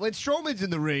 when Strowman's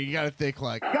in the ring, you got to think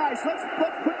like, Guys, let's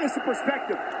put this in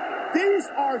perspective. These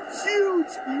are huge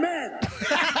men.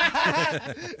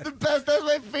 the best. That's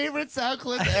my favorite sound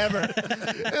clip ever.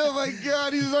 Oh, my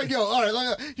God. He's like, yo, all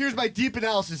right, here's my deep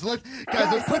analysis. Let's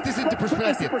put this into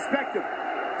perspective.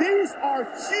 These are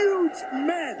huge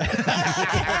men.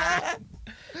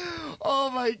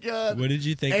 Oh my god! What did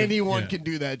you think? Anyone can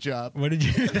do that job. What did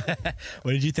you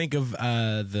What did you think of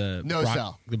the No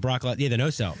cell? The Brock, yeah, the no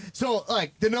cell. So,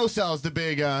 like, the no cell is the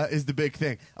big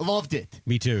thing. I loved it.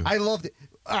 Me too. I loved it.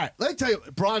 All right, let me tell you,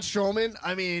 Braun Strowman.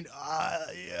 I mean,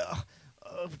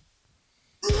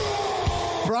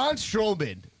 Braun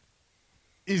Strowman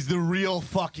is the real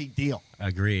fucking deal.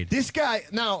 Agreed. This guy.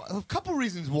 Now, a couple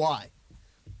reasons why.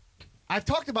 I've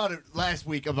talked about it last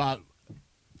week about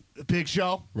Big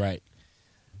Show. Right.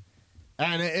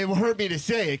 And it hurt me to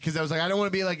say it because I was like, I don't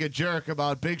want to be like a jerk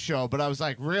about Big Show, but I was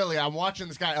like, really, I'm watching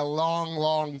this guy a long,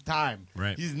 long time.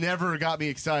 Right. He's never got me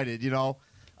excited, you know.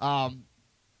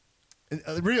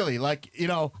 Really, like, you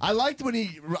know, I liked when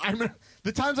I remember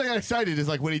the times I got excited is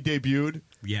like when he debuted.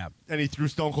 Yeah. And he threw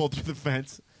Stone Cold through the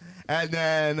fence. And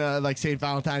then, like, St.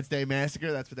 Valentine's Day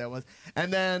Massacre, that's what that was.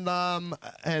 And then,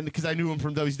 and because I knew him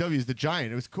from WCW as the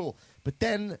Giant, it was cool. But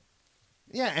then,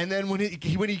 yeah, and then when he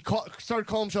started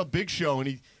calling himself Big Show and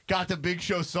he got the Big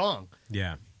Show song.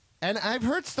 Yeah. And I've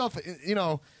heard stuff, you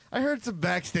know, I heard some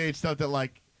backstage stuff that,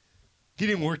 like, he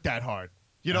didn't work that hard.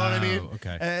 You know what I mean?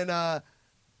 Okay. And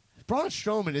Braun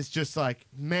Strowman is just like,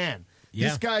 man, Yeah.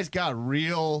 this guy's got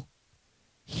real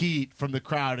heat from the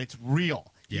crowd. It's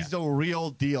real. Yeah. He's the real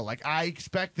deal. Like, I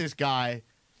expect this guy,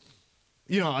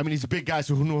 you know, I mean, he's a big guy,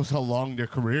 so who knows how long their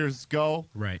careers go.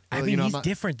 Right. Well, I mean, you know, he's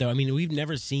different, though. I mean, we've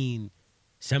never seen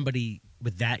somebody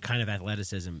with that kind of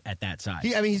athleticism at that size.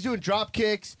 He's doing drop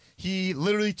kicks. He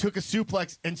literally took a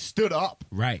suplex and stood up.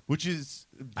 Right. Which is...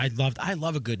 I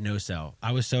love a good no-sell.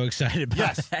 I was so excited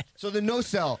about that. So the no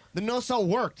sell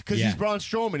worked because he's Braun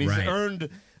Strowman.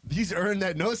 He's earned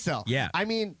that no sell. Yeah. I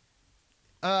mean,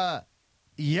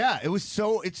 yeah, it was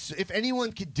so. It's if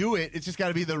anyone could do it, it's just got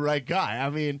to be the right guy. I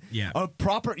mean, Yeah. a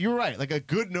proper. You're right. Like a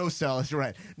good no sell is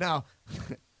right. Now,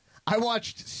 I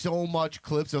watched so much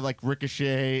clips of like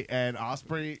Ricochet and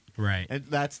Ospreay, Right. and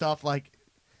that stuff. Like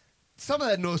some of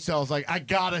that no sells, like I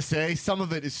gotta say, some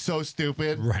of it is so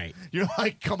stupid. Right. You're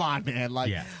like, come on, man. Like,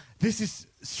 Yeah. this is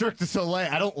Cirque du Soleil.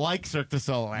 I don't like Cirque du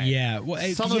Soleil. Yeah, well,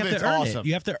 Some you of have it's to earn awesome. it.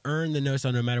 You have to earn the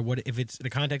no-sell no matter what. If it's the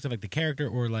context of like the character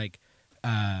or like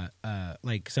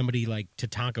somebody like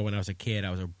Tatanka. When I was a kid, I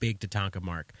was a big Tatanka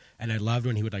mark, and I loved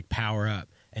when he would like power up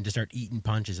and just start eating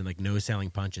punches and like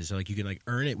no-selling punches. So like you can like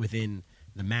earn it within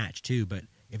the match too. But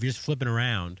if you're just flipping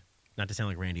around, not to sound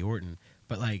like Randy Orton,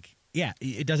 but like yeah,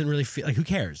 it doesn't really feel like who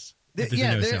cares. If there's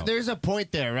a no-sell. There's a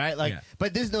point there, right? Like, Yeah.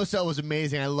 but this no sell was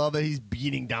amazing. I love that he's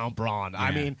beating down Braun.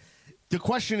 I Yeah. mean, the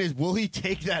question is, will he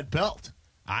take that belt?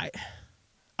 I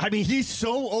mean, he's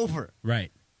so over.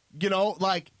 right. You know,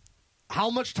 like, how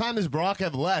much time does Brock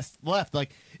have left?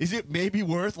 Like, is it maybe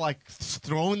worth like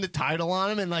throwing the title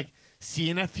on him and like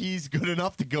seeing if he's good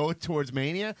enough to go towards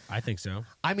Mania? I think so.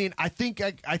 I mean, I think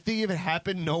if it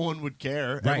happened, no one would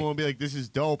care. Right. Everyone would be like, "This is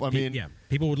dope." I mean, Yeah,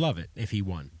 people would love it if he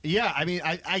won. yeah. I mean,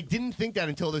 I didn't think that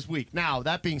until this week. Now,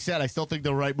 that being said, I still think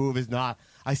the right move is not.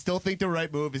 I still think the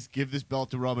right move is give this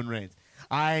belt to Roman Reigns.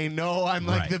 I know I'm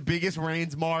like Right. the biggest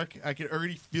Reigns mark. I can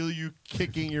already feel you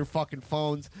kicking your fucking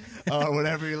phones or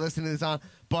whatever you're listening to this on.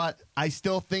 But I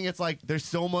still think it's like there's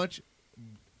so much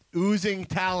oozing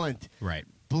talent. Right.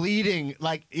 Bleeding,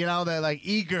 like, you know, they're like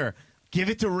eager. Give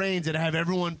it to Reigns and have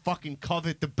everyone fucking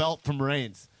covet the belt from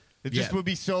Reigns. It just Yeah. would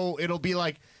be so. It'll be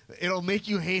like it'll make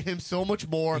you hate him so much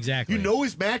more. Exactly. You know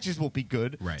his matches will be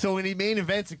good. Right. So in the main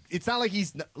events, it's not like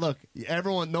he's look.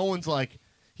 Everyone, no one's like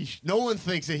no one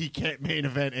thinks that he can't main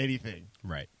event anything.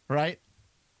 Right. Right.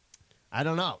 I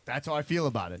don't know. That's how I feel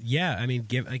about it. Yeah, I mean,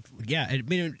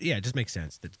 it just makes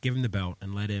sense that give him the belt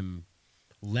and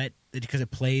let because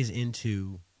it plays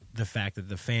into the fact that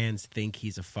the fans think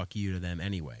he's a fuck you to them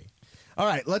anyway. All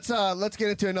right, let's get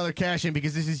into another cash in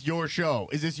because this is your show.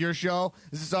 Is this your show?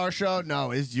 Is this our show?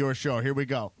 No, it's your show. Here we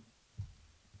go.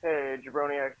 Hey,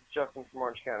 Jabroniacs, it's Justin from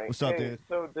Orange County. What's up, hey, dude?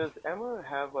 So does Emma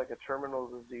have like a terminal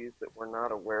disease that we're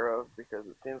not aware of? Because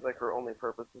it seems like her only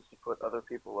purpose is to put other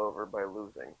people over by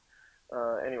losing.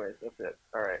 Anyways, that's it.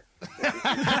 All right.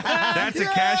 That's a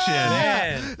cash in.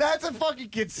 Man. That's a fucking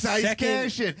concise Second-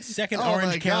 cash in. second Oh, Orange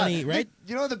my God. County, right?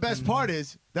 You know what the best part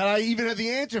is? That I even have the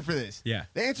answer for this. Yeah.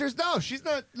 The answer is no. She's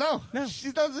not. No. No.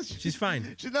 She doesn't. She's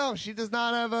fine. She does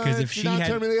not have a. 'Cause if she's she not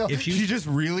had- terminally ill. if she was- she's just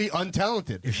really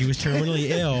untalented. If she was terminally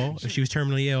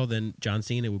ill, then John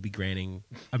Cena would be granting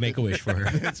a Make-A-Wish for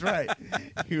her. That's right.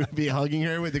 He would be hugging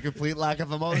her with a complete lack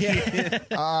of emotion.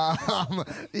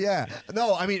 Yeah.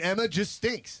 No, I mean Emma just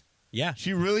stinks. Yeah.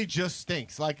 She really just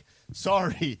stinks. Like,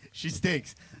 sorry, she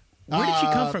stinks. Where did she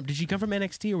come from? Did she come from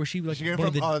NXT or was she like She came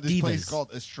one from of the this divas? place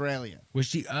called Australia. Was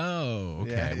she? Oh,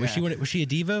 okay. Yeah, Was yeah. she a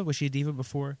diva? Was she a diva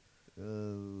before? I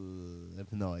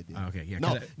have no idea. Oh, okay, yeah.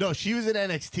 No, she was in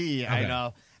NXT. I Okay.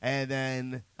 know, And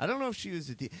then I don't know if she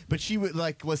was but she was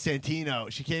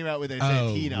Santino. She came out with a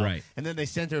Santino, right. And then they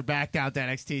sent her back down to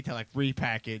NXT to like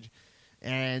repackage,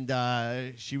 and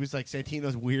she was like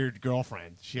Santino's weird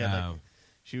girlfriend. She had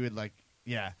she would like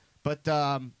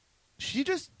but she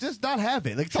just does not have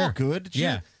it. Like it's all good.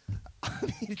 I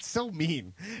mean, it's so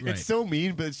mean. Right. It's so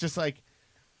mean, but it's just like,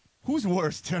 who's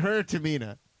worse, to her or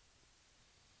Tamina?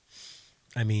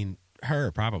 I mean,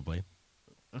 her probably.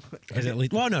 Because at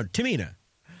least, well, no, Tamina.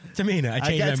 I changed my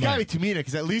mind. It's got to be Tamina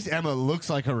because at least Emma looks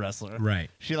like a wrestler. Right.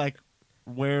 She like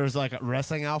wears like a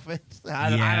wrestling outfit.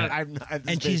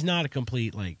 And she's not a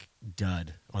complete like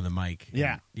dud on the mic.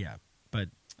 Yeah. Yeah. But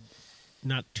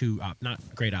not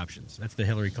great options. That's the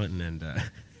Hillary Clinton and Donald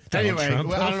anyway,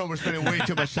 Trump. I don't know. We're spending way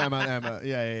too much time on Emma.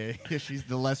 Yeah. She's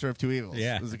the lesser of two evils.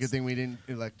 Yeah. It was a good thing we didn't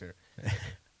elect her.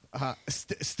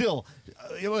 Still,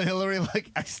 Hillary,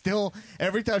 like,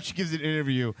 every time she gives an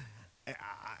interview,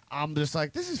 I'm just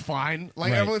like, this is fine.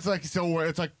 Like, everyone's like,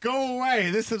 it's like, go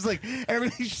away. This is like,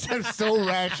 everything she said is so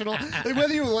rational. Like,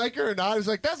 whether you like her or not, it's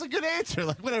like, that's a good answer.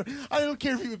 Like, whatever. I don't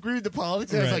care if you agree with the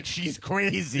politics. It's like, she's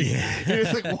crazy. Yeah. And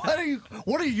it's like,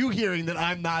 what are you hearing that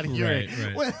I'm not hearing?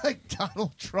 Right. When, like,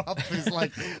 Donald Trump is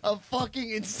like a fucking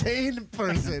insane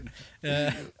person.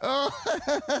 They're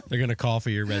going to call for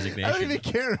your resignation. I don't even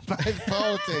care about his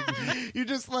politics. You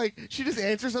just like, she just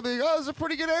answers something. Like, oh, it was a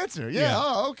pretty good answer. Yeah.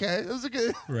 Oh, okay. It was a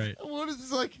good. Right. What is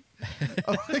this like?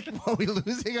 Are we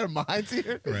losing our minds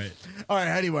here? Right. All right.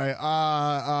 Anyway.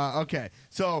 Okay.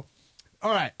 So,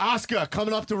 all right. Asuka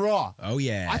coming up to Raw. Oh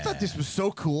yeah. I thought this was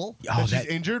so cool. Oh, that she's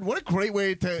injured. What a great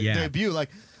way to debut. Like,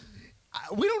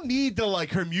 we don't need the like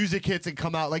her music hits and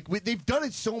come out. Like they've done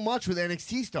it so much with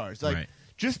NXT stars. Like. Right.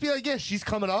 Just be like, yeah, she's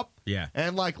coming up. Yeah.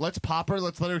 And, like, let's pop her.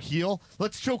 Let's let her heal.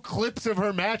 Let's show clips of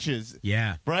her matches.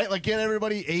 Yeah. Right? Like, get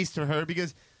everybody ace to her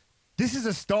because this is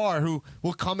a star who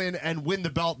will come in and win the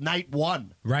belt night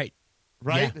one. Right.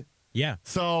 Right? Yeah.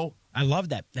 So. I love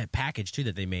that package, too,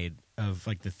 that they made of,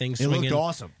 like, the thing swinging. It looked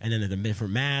awesome. And then the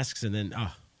different masks. And then,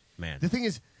 oh, man. The thing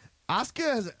is,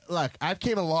 Asuka has, look, I've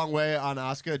came a long way on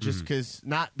Asuka just because,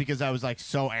 not because I was like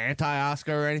so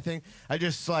anti-Asuka or anything. I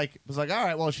just like was like, all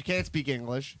right, well, she can't speak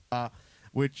English,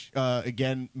 which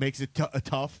again makes it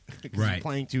tough because right. you're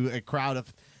playing to a crowd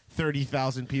of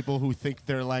 30,000 people who think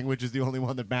their language is the only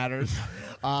one that matters.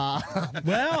 Well,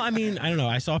 I mean, I don't know.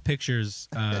 I saw pictures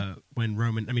when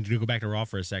Roman. I mean, to go back to Raw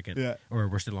for a second, or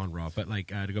we're still on Raw, but like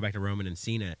to go back to Roman and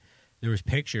Cena, there was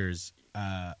pictures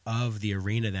of the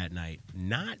arena that night,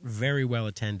 not very well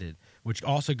attended, which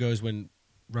also goes when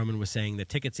Roman was saying that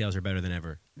ticket sales are better than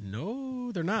ever.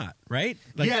 No, they're not, right?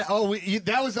 Like, yeah.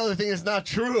 That was the other thing. It's not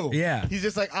true. Yeah. He's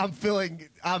just like, I'm filling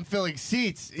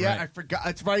seats. Yeah, right. I forgot.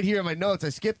 It's right here in my notes. I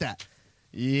skipped that.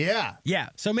 Yeah. Yeah.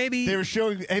 So maybe they were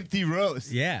showing empty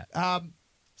rows. Yeah.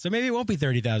 So maybe it won't be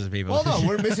 30,000 people. Well, no,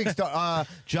 we're missing star.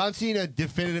 John Cena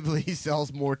definitively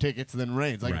sells more tickets than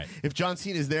Reigns. Like, if John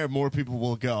Cena is there, more people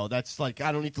will go. That's like,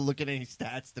 I don't need to look at any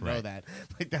stats to know that.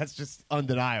 Like, that's just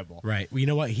undeniable. Right. Well, you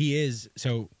know what? He is.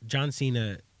 So, John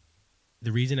Cena,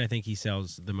 the reason I think he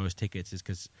sells the most tickets is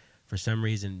because for some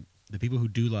reason, the people who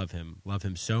do love him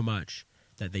so much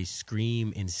that they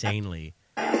scream insanely.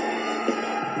 So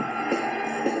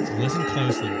listen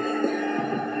closely.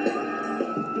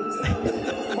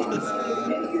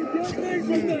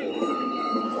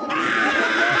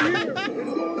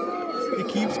 It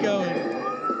keeps going.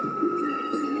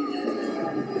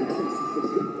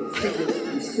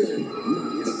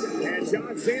 And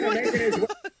John Cena making his way.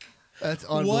 That's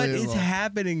unbelievable. What is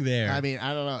happening there? I mean,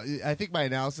 I don't know. I think my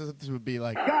analysis of this would be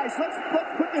like, Guys, let's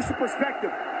put this in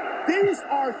perspective. These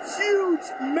are huge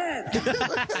men.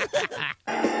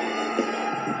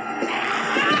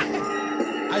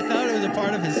 I thought it was a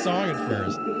part of his song at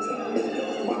first.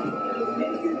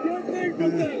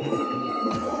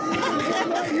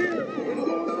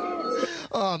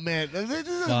 oh man,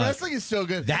 wrestling is so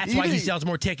good. That's why he sells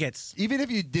more tickets. Even if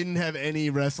you didn't have any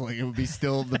wrestling, it would be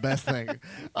still the best thing.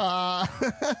 All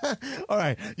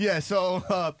right, yeah. So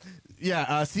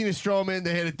Cena Strowman,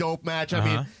 they had a dope match. I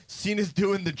mean, Cena's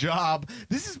doing the job.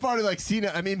 This is part of like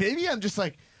Cena. I mean, maybe I'm just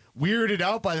like weirded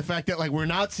out by the fact that like we're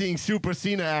not seeing Super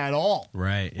Cena at all.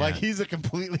 Right. Yeah. Like he's a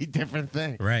completely different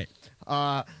thing. Right.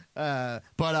 But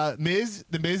the Miz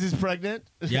is pregnant.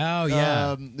 Yeah,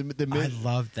 yeah. The Miz, I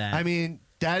love that. I mean,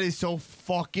 that is so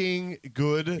fucking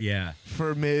good. Yeah.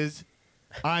 For Miz.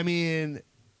 I mean,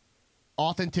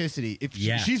 authenticity. If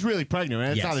she's really pregnant,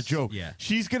 right? It's not a joke. Yeah.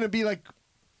 She's gonna be like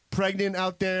pregnant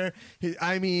out there.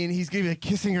 I mean, he's gonna be like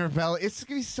kissing her belly. It's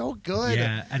gonna be so good.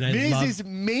 Yeah, and I Miz's love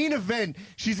main event.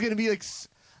 She's gonna be like.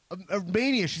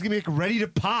 Mania. She's gonna be like ready to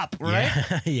pop, right?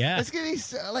 Yeah. It's gonna be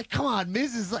like, come on,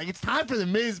 Miz is like, it's time for the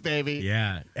Miz, baby.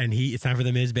 Yeah, and it's time for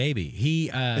the Miz baby.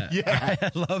 Yeah.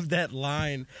 I love that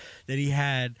line that he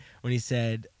had when he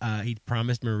said he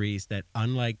promised Maurice that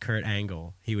unlike Kurt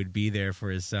Angle, he would be there for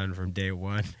his son from day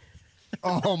one.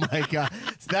 Oh my god,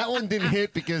 that one didn't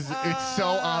hit because it's so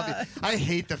obvious. I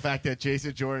hate the fact that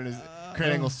Jason Jordan is Kurt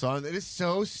Angle's son. It is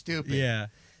so stupid. Yeah.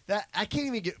 That I can't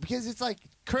even get, because it's like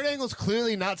Kurt Angle's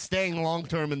clearly not staying long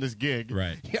term in this gig.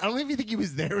 Right. I don't even think he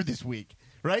was there this week.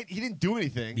 Right? He didn't do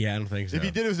anything. Yeah, I don't think so. If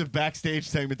he did, it was a backstage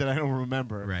segment that I don't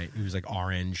remember. Right. He was like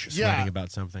orange, Yeah. sweating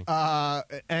about something.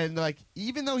 And like,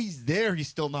 even though he's there, he's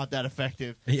still not that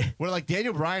effective. Yeah. Where like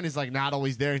Daniel Bryan is like not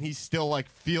always there, and he still like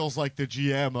feels like the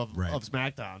GM of Right.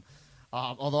 SmackDown.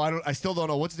 Although I still don't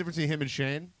know what's the difference between him and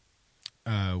Shane.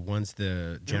 One's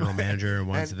the general manager and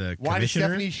one's the why did commissioner.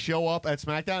 Stephanie show up at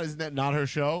SmackDown? Isn't that not her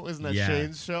show? Isn't that Yeah.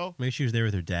 Shane's show? Maybe she was there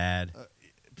with her dad.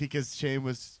 Because Shane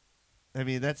was. I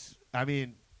mean,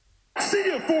 See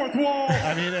you, fourth wall.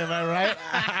 am I right?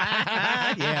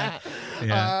 Yeah.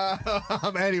 Yeah.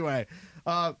 Anyway,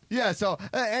 yeah. So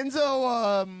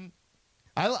Enzo,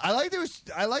 I like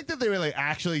that they were like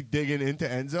actually digging into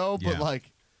Enzo, but Yeah.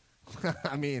 like,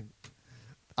 I mean,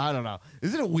 I don't know.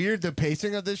 Isn't it weird the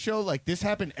pacing of this show? Like this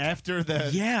happened after the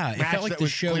Yeah, it match felt like that the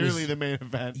was show clearly was- the main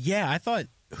event. Yeah, I thought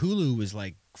Hulu was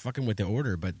like fucking with the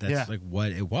order, but that's Yeah. like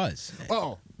what it was.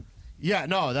 Oh. Yeah,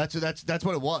 no, that's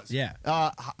what it was. Yeah.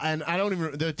 And I don't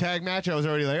even the tag match. I was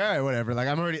already like, all right, whatever. Like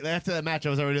I'm already after that match.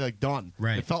 I was already like done.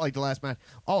 Right. It felt like the last match.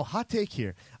 Oh, hot take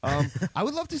here. I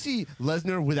would love to see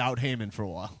Lesnar without Heyman for a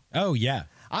while. Oh yeah,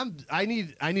 I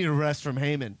need a rest from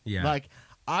Heyman. Yeah. Like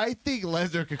I think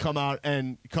Lesnar could come out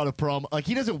and cut a promo. Like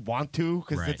he doesn't want to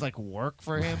because Right. it's like work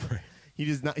for him. He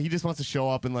does not. He just wants to show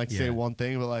up and like say Yeah. one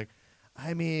thing. But like,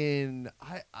 I mean,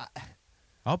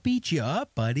 I'll beat you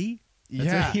up, buddy.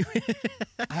 That's yeah, what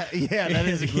yeah. That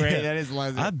is great. Yeah. That is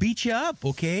Lesnar. I'll beat you up,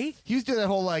 okay? He was doing that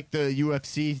whole like the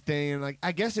UFC thing, and like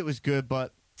I guess it was good,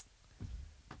 but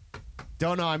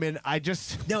don't know. I mean, I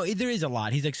just No, there is a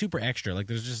lot. He's like super extra. Like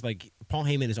there's just like Paul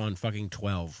Heyman is on fucking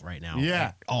 12 right now. Yeah.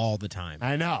 like, all the time.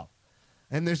 I know.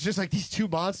 And there's just like these two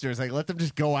monsters. Like let them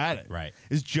just go at it. Right.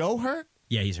 Is Joe hurt?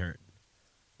 Yeah, he's hurt.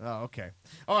 Oh, okay.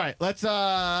 All right. Let's hold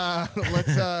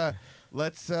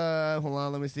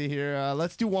on. Let me see here.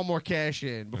 Let's do one more cash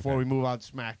in before Okay. we move on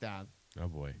to SmackDown. Oh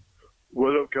boy.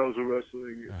 What up, Cows of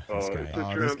Wrestling? This guy. It's the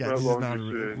Oh, Tramp this guy. Matt This is not.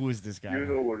 Longerson. Who is this guy? You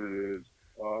know what it is.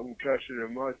 I'm cashing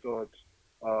in my thoughts.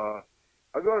 I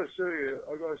gotta say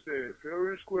it fair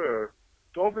and square.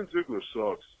 Dolphin Ziggler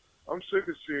sucks. I'm sick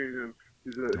of seeing him.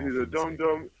 He's a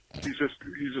dum-dum. He's just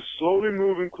slowly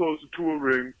moving closer to a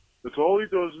ring. That's all he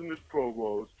does in his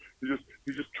promos. He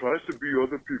just tries to be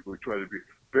other people. He tries to be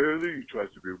Bailey. He tries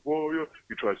to be a warrior.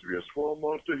 He tries to be a small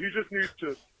monster. He just needs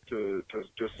to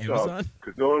just stop Amazon?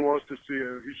 because no one wants to see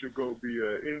him. He should go be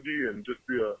an indie and just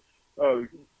be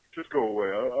just go away.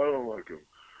 I don't like him.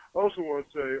 I also want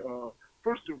to say,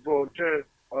 first of all, Ken,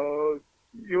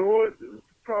 you know what?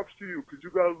 Props to you because you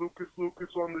got Lucas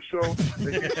on the show.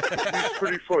 And he's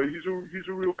pretty funny. He's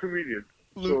a real comedian.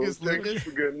 Lucas. Thanks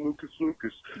for getting Lucas. You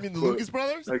mean the But Lucas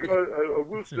brothers? I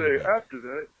will say after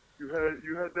that, you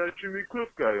had that Jimmy Cliff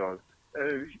guy on,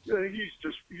 and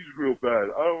he's real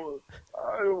bad. I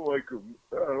don't like him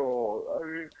at all. I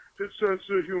mean, his sense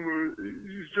of humor,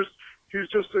 he's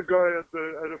just a guy at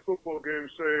a football game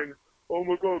saying, "Oh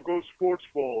my God, go sports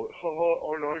ball! Haha,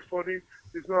 aren't I funny?"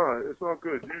 It's not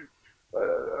good.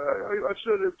 I've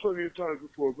said it plenty of times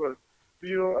before, but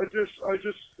you know, it's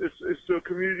the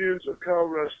comedians of cow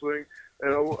wrestling,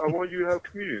 and I want you to have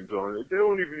comedians on it. They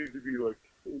don't even need to be like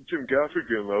Jim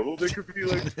Gaffigan level. They could be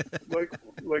like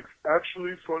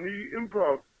actually funny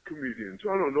improv comedians.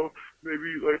 I don't know,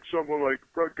 maybe like someone like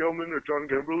Brett Gelman or John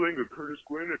Gemberling or Curtis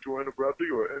Gwynn or Joanna Bradley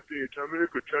or Anthony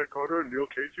Tamick or Chad Carter or Neil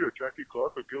Casey or Jackie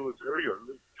Clark or Gil Lazari or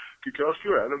Liz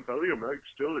Kikowski or Adam Pelly or Mike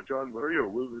Still or John Murray or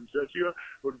Will Vincentia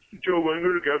or Joe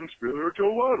Wenger or Gavin Spiller or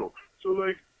Joe Waddle. So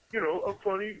like, you know, a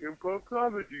funny improv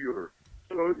comedy or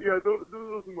so yeah, those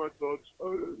are my thoughts.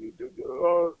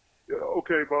 Yeah,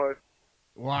 okay, bye.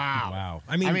 Wow.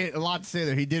 I mean, a lot to say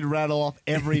there. He did rattle off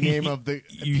every name of the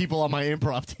people on my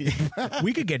improv team.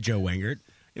 we could get Joe Wengert.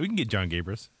 Yeah, we can get John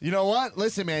Gabris. You know what?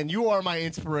 Listen, man, you are my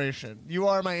inspiration.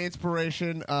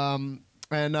 And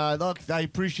look, I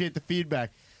appreciate the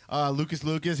feedback. Lucas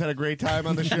had a great time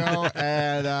on the show,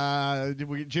 and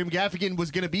Jim Gaffigan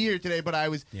was going to be here today, but I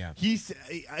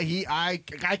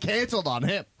canceled on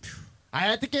him. I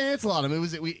had to cancel on him. It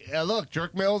was look,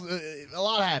 Jerk Mills. A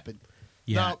lot happened.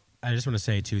 Yeah. No. I just want to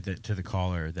say to the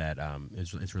caller that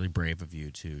it's really brave of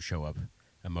you to show up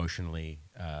emotionally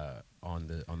on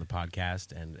the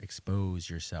podcast and expose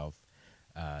yourself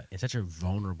in such a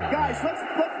vulnerable Guys, way. let's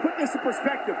put this in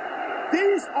perspective.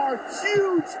 These are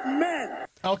huge men.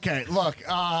 Okay, look.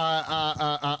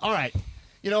 All right.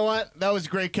 You know what? That was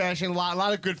great, Cash. And a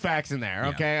lot of good facts in there.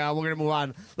 Okay, we're gonna move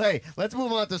on. Hey, let's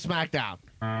move on to SmackDown.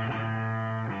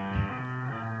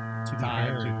 To the Time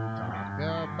air. to talk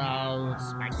about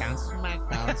SmackDown,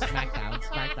 SmackDown, SmackDown,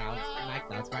 SmackDown,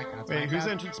 SmackDown, SmackDown. Wait, whose SmackDown,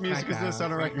 entrance music is this? I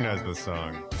don't SmackDown, recognize SmackDown. this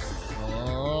song.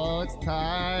 Oh, it's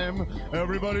time.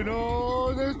 Everybody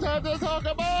knows it's time to talk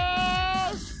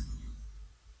about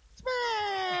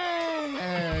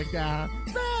SmackDown,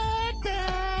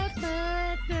 SmackDown,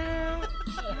 SmackDown.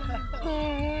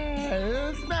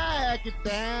 Smack it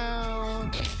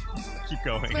down. Keep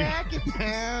going. Smack it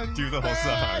down. Do the whole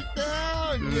song.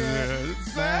 Smackdown, yeah.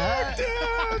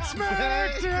 SmackDown,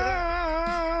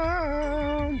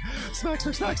 SmackDown. Smack,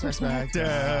 smack, smack, smack,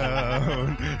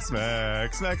 SmackDown.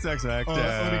 Smack, smack, smack, SmackDown.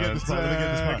 Let me get this part.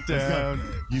 Let's go. SmackDown.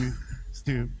 Used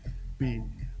to be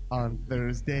on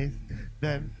Thursdays,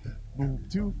 then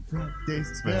moved to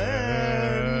Fridays.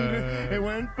 Then it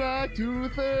went back to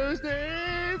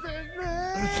Thursdays. And then...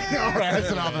 All right,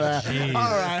 that's enough of that. Jeez.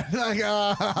 All right.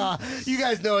 You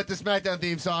guys know it, the SmackDown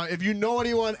theme song. If you know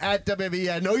anyone at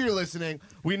WWE, I know you're listening.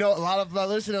 We know a lot of our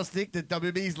listeners think that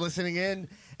WWE's listening in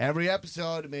every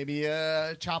episode, maybe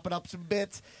chopping up some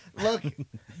bits. Look,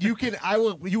 you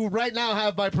right now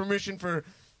have my permission for...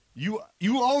 You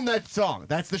own that song.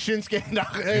 That's the Shinsuke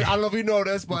Nakamura. I don't know if you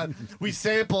noticed, but we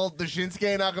sampled the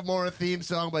Shinsuke Nakamura theme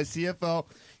song by CFO.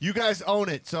 You guys own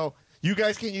it, so you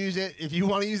guys can use it. If you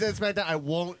want to use that SmackDown, I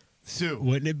won't sue.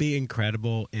 Wouldn't it be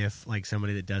incredible if like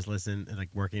somebody that does listen, like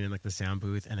working in like the sound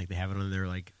booth, and like they have it on their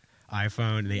like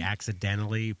iPhone and they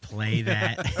accidentally play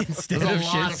that instead There's of a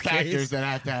lot of Shinsuke's? factors that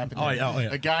have to happen. Oh, yeah.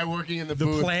 A guy working in the The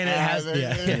booth. planet has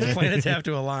the planets have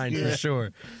to align Yeah. for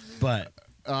sure. But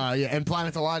and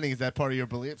planets aligning, is that part of your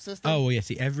belief system? oh well, yeah.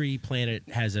 See, every planet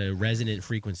has a resonant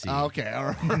frequency. Okay, all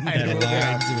right. That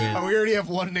aligns with- Oh, we already have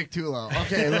one Nick Tulo.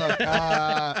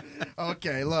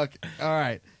 Okay, look. All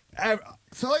right.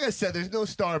 So, like I said, there's no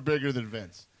star bigger than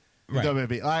Vince. in Right.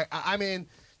 WWE. I mean,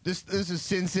 this is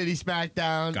Sin City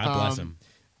SmackDown. God bless him.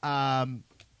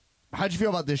 How'd you feel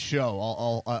about this show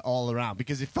all around?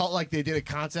 Because it felt like they did a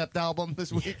concept album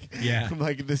this week. Yeah.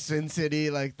 Like the Sin City,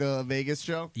 like the Vegas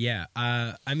show. Yeah,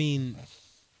 I mean,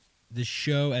 the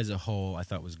show as a whole I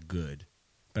thought was good,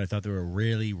 but I thought there were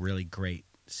really, really great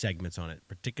segments on it,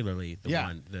 particularly the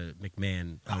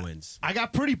McMahon Owens. I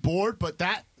got pretty bored, but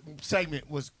that segment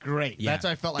was great. Yeah. That's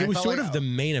what I felt like. It was I felt sort like, of the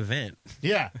main event.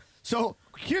 Yeah. So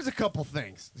here's a couple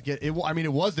things. It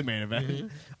was the main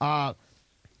event.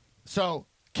 So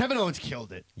Kevin Owens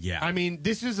killed it. Yeah. I mean,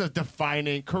 this is a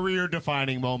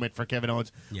career-defining moment for Kevin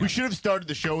Owens. Yeah. We should have started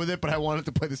the show with it, but I wanted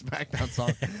to play the SmackDown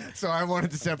song, so I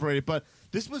wanted to separate it. But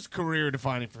this was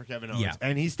career-defining for Kevin Owens, Yeah.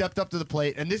 and he stepped up to the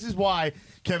plate. And this is why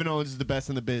Kevin Owens is the best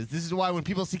in the biz. This is why when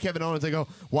people see Kevin Owens, they go,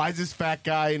 "Why is this fat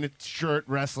guy in a shirt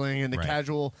wrestling?" And the Right.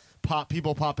 casual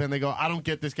people pop in, they go, "I don't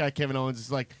get this guy, Kevin Owens."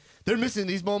 It's like they're missing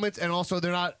these moments, and also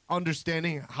they're not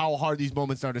understanding how hard these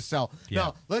moments are to sell. Yeah.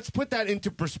 Now, let's put that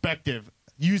into perspective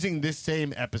using this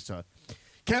same episode.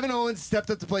 Kevin Owens stepped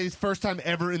up to play his first time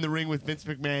ever in the ring with Vince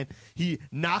McMahon. He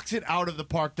knocks it out of the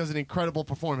park, does an incredible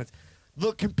performance.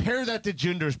 Look, compare that to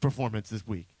Jinder's performance this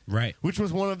week, Right. which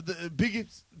was one of the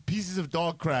biggest pieces of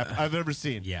dog crap I've ever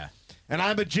seen. Yeah. And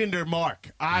I'm a Jinder Mark.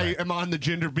 I am on the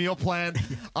Jinder meal plan.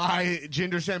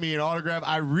 Jinder sent me an autograph.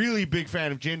 I'm really big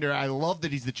fan of Jinder. I love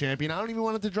that he's the champion. I don't even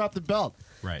want him to drop the belt.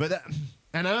 Right. But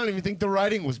and I don't even think the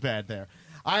writing was bad there.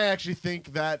 I actually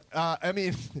think that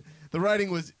the writing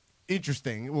was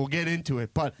interesting. We'll get into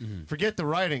it, but forget the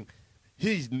writing.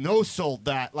 He's no-sold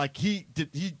that. Like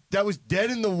that was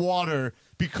dead in the water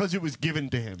because it was given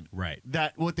to him. Right.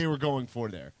 That what they were going for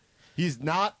there. He's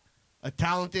not a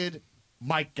talented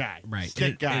mic guy, Right.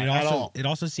 stick guy it at also, all. It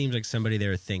also seems like somebody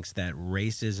there thinks that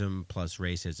racism plus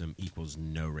racism equals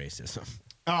no racism.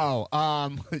 Oh,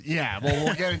 yeah. Well,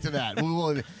 we'll get into that.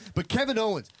 But Kevin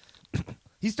Owens,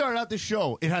 he started out this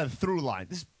show. It had a through line.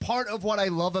 This is part of what I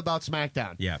love about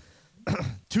SmackDown. Yeah.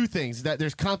 Two things: that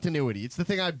there's continuity. It's the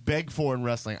thing I beg for in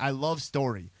wrestling. I love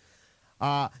story.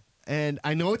 And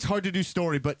I know it's hard to do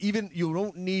story, but even you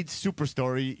don't need super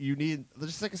story. You need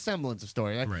just like a semblance of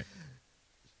story. Like, Right.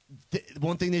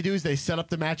 one thing they do is they set up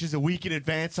the matches a week in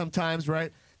advance sometimes,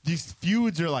 right? These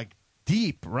feuds are like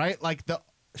deep, right? Like the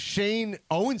Shane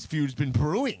Owens feud's been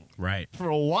brewing Right. for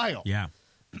a while. Yeah.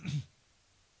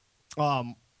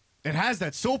 It has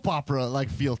that soap opera like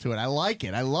feel to it. I like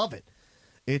it. I love it.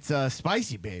 It's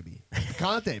spicy, baby.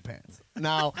 Conte pants.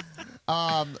 Now,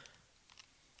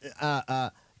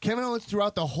 Kevin Owens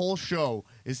throughout the whole show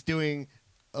is doing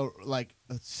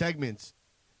segments.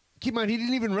 Keep in mind, he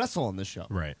didn't even wrestle on this show.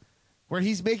 Right. Where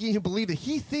he's making him believe that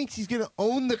he thinks he's going to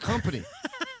own the company.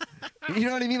 You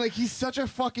know what I mean? Like, he's such a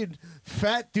fucking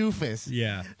fat doofus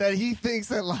that he thinks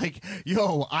that, like,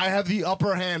 yo, I have the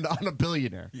upper hand on a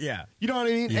billionaire. Yeah. You know what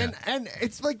I mean? Yeah. And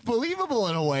it's, like, believable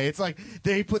in a way. It's like,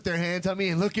 they put their hands on me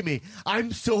and look at me.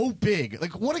 I'm so big.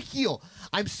 Like, what a heel.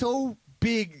 I'm so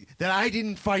big that I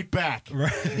didn't fight back.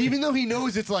 Right. Even though he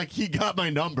knows it's like he got my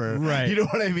number. Right. You know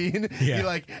what I mean?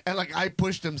 Yeah. I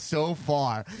pushed him so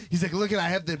far. He's like, look at, I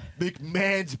have the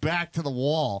McMahon's back to the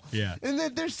wall. Yeah. And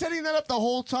then they're setting that up the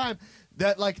whole time.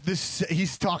 That, like,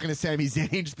 he's talking to Sami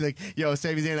Zayn, just like, yo,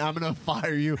 Sami Zayn, I'm going to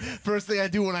fire you. First thing I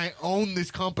do when I own this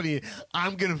company,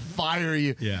 I'm going to fire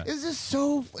you. Yeah. It's just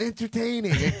so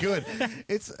entertaining and good.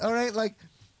 It's, all right, like,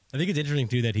 I think it's interesting,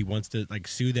 too, that he wants to, like,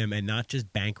 sue them and not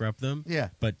just bankrupt them,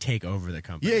 but take over the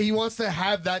company. yeah, he wants to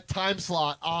have that time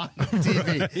slot on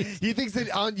TV. Right. He thinks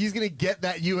that he's going to get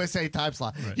that USA time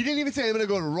slot. Right. He didn't even say, I'm going to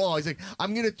go to Raw. He's like,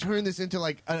 I'm going to turn this into,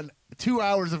 like, 2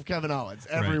 hours of Kevin Owens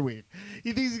every week.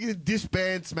 He thinks he's going to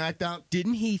disband SmackDown.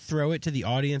 Didn't he throw it to the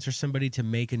audience or somebody to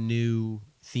make a new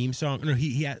theme song? No,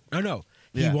 he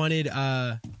wanted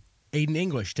Aiden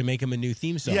English to make him a new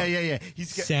theme song. Yeah.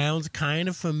 Sounds kind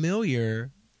of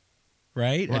familiar,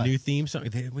 right? What? A new theme song. The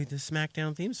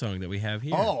SmackDown theme song that we have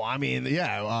here. Oh, I mean,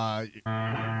 yeah.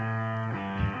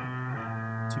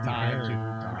 Time to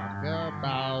talk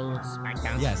about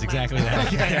SmackDown. Yes, exactly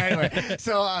that. Anyway,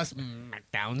 so SmackDown.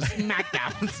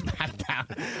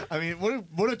 I mean,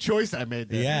 what a choice I made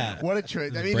there. Yeah. What a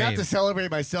choice. I mean, Brave. not to celebrate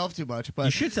myself too much, but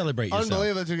You should celebrate yourself.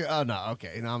 unbelievable. Oh no,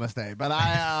 okay, namaste. But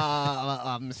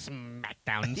I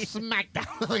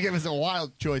SmackDown. Like, it was a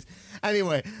wild choice.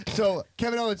 Anyway, so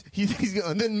Kevin Owens,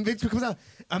 and then Vince comes out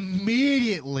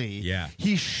immediately. Yeah.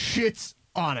 He shits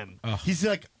on him. Ugh. He's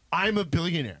like, I'm a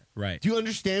billionaire. Right. Do you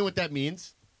understand what that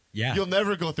means? Yeah. You'll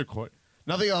never go through court.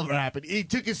 Nothing will ever happen. He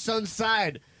took his son's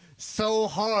side so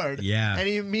hard. Yeah. And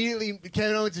he immediately,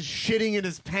 Kevin Owens is shitting in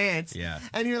his pants. Yeah.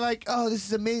 And you're like, oh, this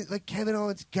is amazing. Like, Kevin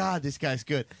Owens, God, this guy's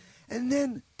good. And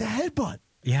then the headbutt.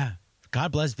 Yeah.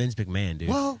 God bless Vince McMahon, dude.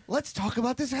 Well, let's talk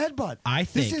about this headbutt. I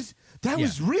think- that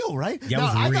was real, right? Yeah, it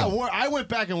was I real. I went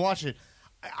back and watched it.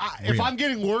 If Real. I'm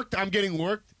getting worked, I'm getting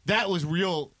worked. That was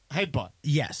real headbutt.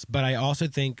 Yes, but I also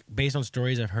think, based on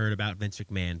stories I've heard about Vince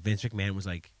McMahon was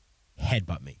like,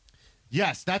 headbutt me.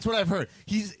 Yes, that's what I've heard.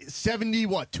 He's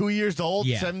 2 years old,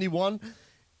 Yeah. 71.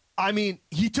 I mean,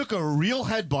 he took a real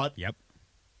headbutt. Yep.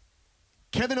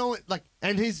 Kevin Owens,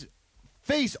 and his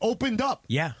face opened up.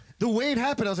 Yeah. The way it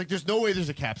happened, I was like, there's no way there's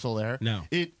a capsule there. No.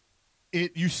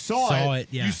 You saw it.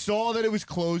 Yeah. You saw that it was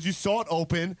closed. You saw it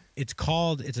open. It's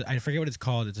called. I forget what it's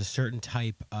called. It's a certain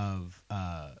type of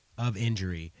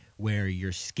injury where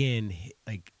your skin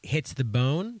hits the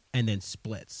bone and then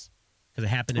splits. Because it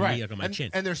happened to me on my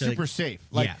chin. And they're So, super safe.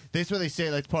 Like, yeah. that's what they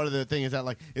say. Like, part of the thing is that,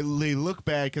 like, they look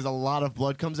bad because a lot of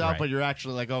blood comes out, Right. but you're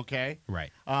actually, like, okay. Right.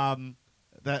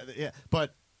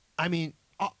 But, I mean,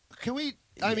 can we,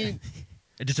 I mean...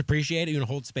 Just appreciate it. You want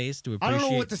to hold space to appreciate. I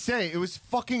don't know what to say. It was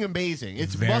fucking amazing.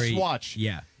 It's Very- must watch.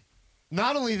 Yeah.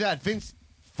 Not only that, Vince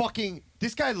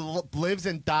this guy lives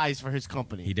and dies for his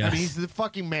company. He does. I mean, he's the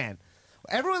fucking man.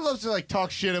 Everyone loves to talk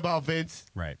shit about Vince.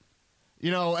 Right. You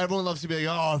know, everyone loves to be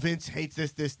like, oh, Vince hates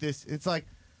this. It's like,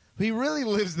 he really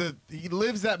lives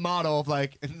that motto of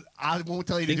like, I won't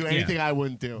tell you to do anything I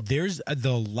wouldn't do. There's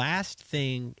the last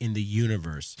thing in the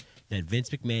universe that Vince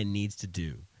McMahon needs to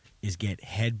do is get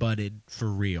headbutted for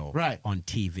real on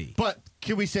TV. But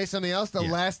can we say something else? The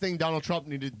last thing Donald Trump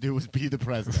needed to do was be the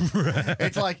president.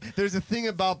 It's like, there's a thing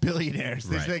about billionaires.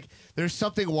 There's there's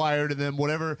something wired in them.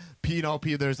 Whatever,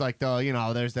 there's like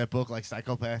there's that book like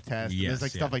Psychopath Test. Yes,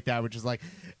 There's stuff like that, which is like,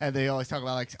 and they always talk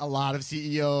about like a lot of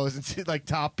CEOs and like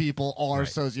top people are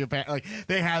sociopath. Like,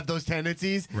 they have those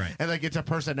tendencies, and like it's a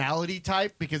personality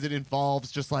type because it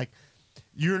involves just like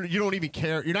you don't even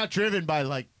care. You're not driven by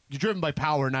like. You're driven by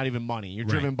power, not even money. You're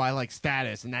driven by like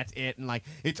status, and that's it. And like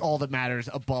it's all that matters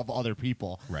above other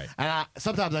people. Right. And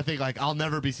sometimes I think like I'll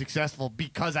never be successful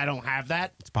because I don't have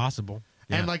that. It's possible.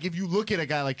 Yeah. And like if you look at a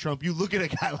guy like Trump, you look at a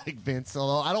guy like Vince.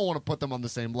 Although I don't want to put them on the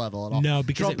same level at all. No,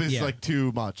 because Trump is like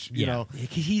too much. You know.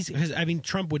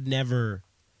 Trump would never.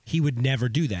 He would never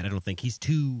do that. I don't think he's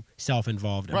too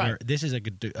self-involved. Right. This is a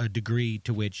degree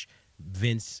to which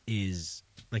Vince is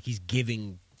like he's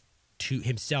giving to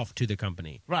himself to the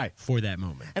company, Right. for that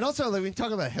moment. And also, like, when we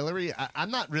talk about Hillary,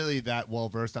 I'm not really that well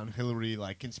versed on Hillary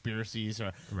like conspiracies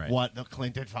or Right. what the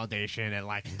Clinton Foundation and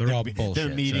like They're all they're bullshit,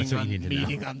 so meeting that's what on you need to know.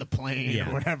 meeting on the plane Yeah.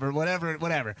 or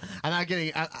whatever. I'm not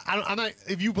getting. I'm not.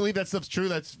 If you believe that stuff's true,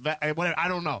 that's whatever. I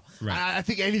don't know. Right. I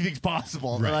think anything's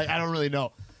possible. Right. Like, I don't really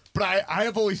know. But I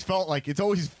have always felt like it's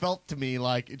always felt to me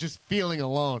like just feeling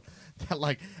alone that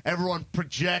like everyone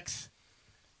projects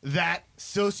that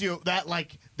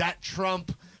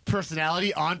Trump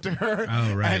personality onto her.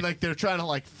 Oh, right. And like they're trying to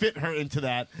like fit her into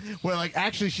that. Where like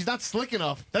actually she's not slick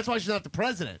enough. That's why she's not the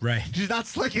president. Right. She's not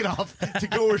slick enough to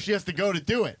go where she has to go to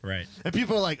do it. Right. And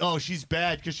people are like, oh, she's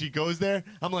bad because she goes there.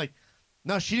 I'm like,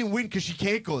 no, she didn't win because she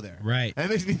can't go there. Right. And it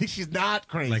makes me think she's not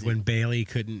crazy. Like when Bailey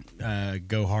couldn't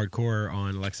go hardcore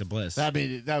on Alexa Bliss. I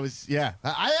mean, that was, yeah.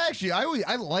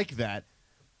 I like that.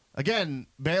 Again,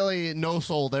 Bailey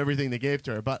no-sold everything they gave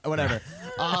to her, but whatever.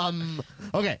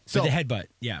 Okay, so. But the headbutt,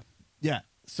 yeah. Yeah.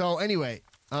 So anyway,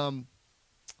 the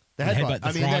The headbutt.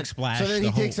 headbutt, the frog splash, So then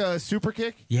the he takes whole- a super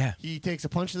kick. Yeah. He takes a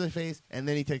punch to the face, and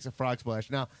then he takes a frog splash.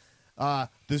 Now,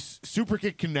 this super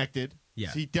kick connected. Yeah.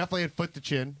 So he definitely had foot to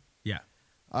chin. Yeah.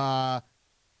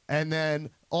 And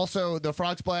then also the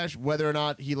frog splash, whether or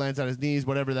not he lands on his knees,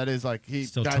 whatever that is, like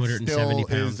Still that 270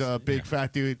 still is pounds. a big Yeah.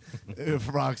 fat dude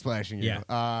frog splashing you.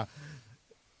 Yeah.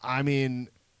 I mean,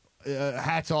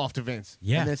 hats off to Vince.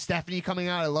 Yeah. And then Stephanie coming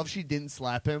out, I love she didn't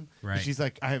slap him. Right. She's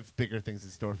like, I have bigger things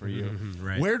in store for you. Mhm,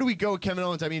 right. Where do we go with Kevin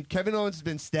Owens? I mean, Kevin Owens has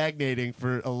been stagnating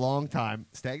for a long time.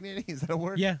 Stagnating? Is that a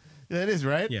word? Yeah. That is,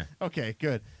 right? Yeah. Okay,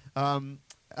 good.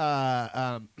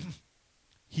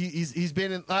 He's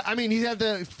been in. I mean, he had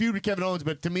the feud with Kevin Owens,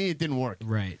 but to me, it didn't work.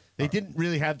 Right. They didn't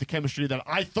really have the chemistry that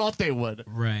I thought they would.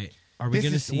 Right. Are we This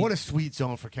going to is see? what a sweet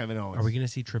zone for Kevin Owens. Are we going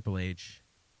to see Triple H?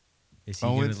 Is he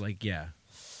going Owens? to like? Yeah.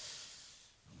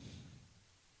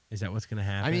 Is that what's going to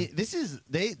happen? I mean, this is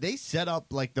they set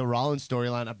up like the Rollins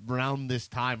storyline around this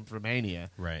time for Mania.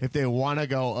 Right. If they want to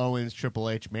go Owens Triple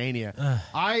H Mania,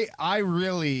 I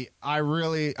really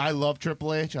love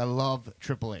Triple H. I love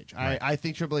Triple H. Right. I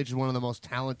think Triple H is one of the most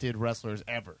talented wrestlers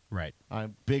ever. right. I'm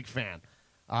a big fan,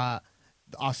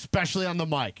 especially on the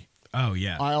mic. Oh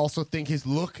yeah. I also think his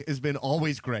look has been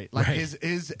always great. Like Right.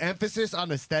 his emphasis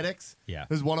on aesthetics Yeah.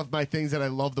 is one of my things that I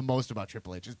love the most about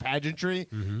Triple H. His pageantry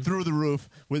Mm-hmm. through the roof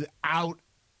without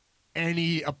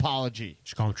any apology.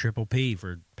 Just call him Triple P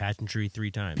for pageantry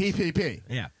 3 times. PPP.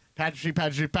 Yeah.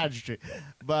 Pageantry.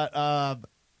 But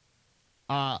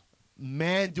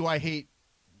man, do I hate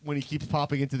when he keeps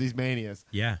popping into these manias.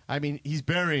 Yeah. I mean, he's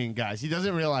burying guys. He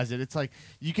doesn't realize it. It's like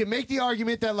you can make the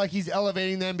argument that like he's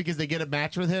elevating them because they get a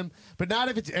match with him, but not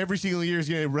if it's every single year he's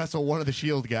going to wrestle one of the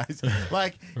Shield guys,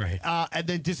 like, Right. And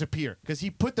then disappear because he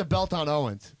put the belt on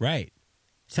Owens. Right.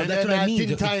 So and that's then what I that mean.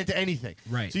 didn't tie into anything.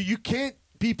 Right. So you can't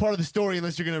be part of the story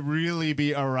unless you're going to really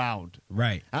be around.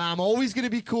 Right. I'm always going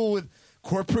to be cool with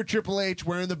corporate Triple H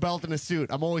wearing the belt in a suit.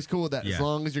 I'm always cool with that Yeah. as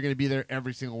long as you're going to be there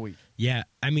every single week. Yeah.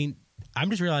 I mean, I'm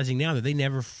just realizing now that they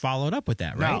never followed up with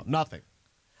that, right? No, nothing.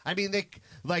 I mean, they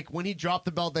like when he dropped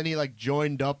the belt, then he like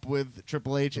joined up with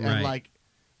Triple H and Right. like,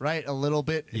 right, a little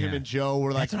bit. Him Yeah. and Joe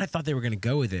were like, That's what I thought they were going to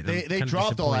go with it. they I'm kinda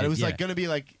dropped all that. It was disappointed. like going to be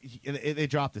like they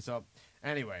dropped it. So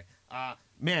anyway,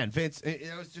 man, Vince,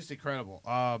 it was just incredible.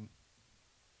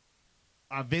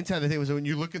 Vince had the thing was when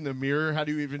you look in the mirror, how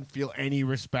do you even feel any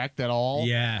respect at all?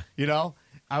 Yeah. You know,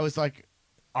 I was like,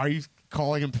 are you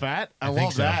calling him fat? I I think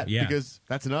love so, that yeah. because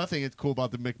that's another thing that's cool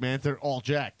about the McMahons. They're all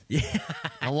jacked. Yeah.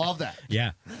 I love that.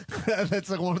 Yeah. That's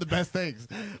like one of the best things.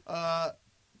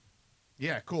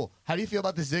 Yeah, cool. How do you feel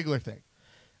about the Ziggler thing?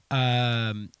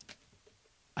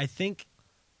 I think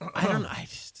I don't know.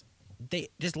 They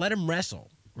just let him wrestle,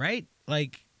 right?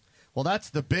 Like, Well, that's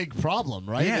the big problem,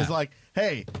 right? Yeah. Is like,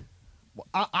 hey,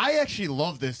 I actually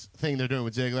love this thing they're doing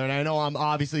with Ziggler, and I know I'm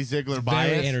obviously Ziggler very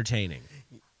biased. entertaining.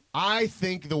 I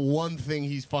think the one thing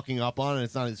he's fucking up on, and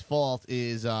it's not his fault,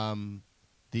 is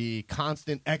the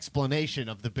constant explanation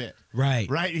of the bit. Right.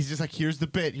 Right? He's just like, here's the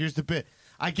bit, here's the bit.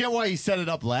 I get why he set it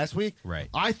up last week. Right.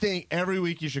 I think every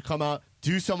week you should come out,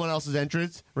 do someone else's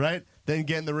entrance, right? Then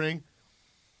get in the ring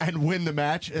and win the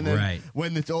match. And then Right.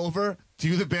 when it's over,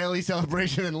 do the Bailey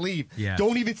celebration and leave. Yeah.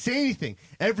 Don't even say anything.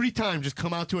 Every time, just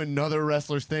come out to another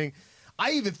wrestler's thing.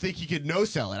 I even think he could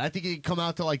no-sell it. I think he could come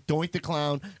out to, like, Doink the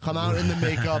Clown, come out in the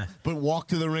makeup, but walk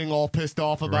to the ring all pissed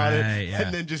off about it, Right, yeah.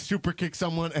 and then just super kick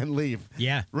someone and leave.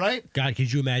 Yeah. Right? God,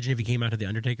 could you imagine if he came out to the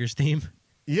Undertaker's theme?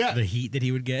 Yeah. The heat that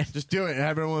he would get. Just do it and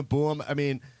have everyone boo him. I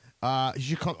mean, you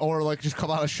should come, or like just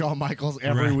come out of Shawn Michaels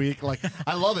every Right. week. Like,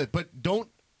 I love it, but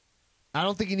I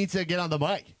don't think he needs to get on the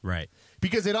mic Right.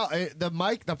 because the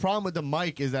mic. The problem with the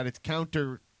mic is that it's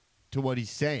to what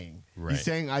he's saying. Right. He's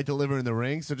saying I deliver in the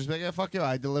ring, so just be like, yeah, fuck you,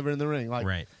 I deliver in the ring. Like,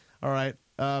 Right. all right.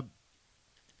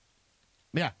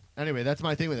 Yeah. Anyway, that's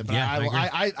my thing with it. But Yeah,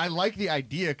 I I like the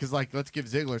idea because, like, let's give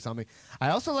Ziggler something. I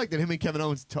also like that him and Kevin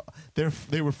Owens,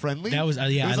 they were friendly. That was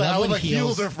yeah. It was I love when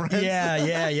heels are friends.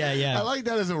 Yeah. I like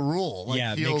that as a rule. Like,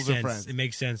 yeah, it heels makes are sense. friends. It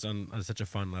makes sense on such a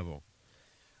fun level.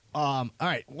 All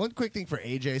right, one quick thing for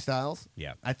AJ Styles.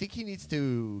 Yeah. I think he needs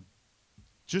to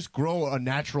just grow a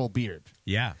natural beard.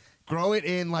 Yeah. Grow it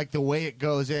in like the way it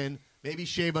goes in. Maybe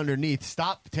shave underneath.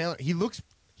 Stop tailing. He looks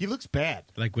bad.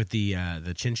 Like with the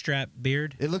chin strap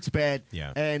beard. It looks bad.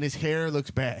 Yeah. And his hair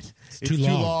looks bad. It's too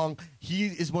long. He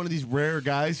is one of these rare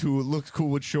guys who looks cool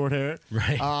with short hair.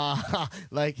 Right.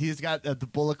 Like he's got the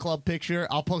Bullet Club picture.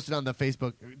 I'll post it on the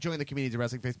Facebook. Join the Comedians of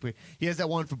Wrestling Facebook page. He has that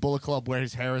one for Bullet Club where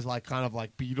his hair is like kind of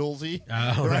like Beatlesy.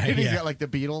 Oh, right, He's yeah. got like the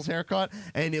Beatles haircut,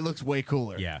 and it looks way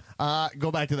cooler. Yeah.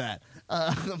 Go back to that.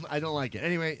 I don't like it.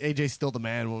 Anyway, AJ's still the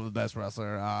man, one of the best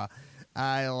wrestler.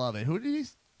 I love it. Who did he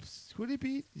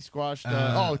beat? He squashed.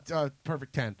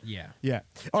 Perfect 10. Yeah. Yeah.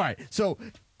 All right. So,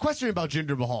 question about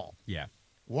Jinder Mahal. Yeah.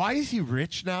 Why is he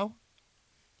rich now?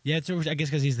 Yeah, it's, I guess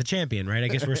because he's the champion, right? I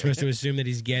guess we're supposed to assume that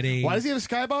he's getting. Why does he have a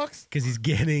skybox? Because he's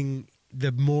getting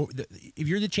if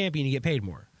you're the champion, you get paid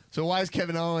more. So why is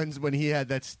Kevin Owens, when he had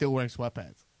that, still wearing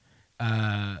sweatpants?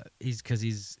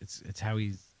 It's how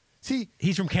he's. See,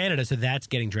 he's from Canada, so that's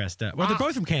getting dressed up. Well, they're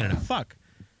both from Canada. Fuck.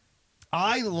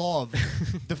 I love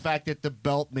the fact that the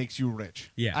belt makes you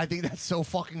rich. Yeah. I think that's so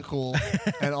fucking cool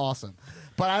and awesome.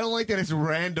 But I don't like that it's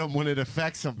random when it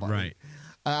affects somebody. Right.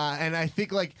 And I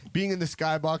think, like, being in the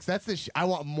skybox, that's I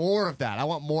want more of that. I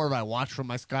want more of it. I watch from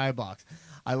my skybox.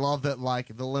 I love that,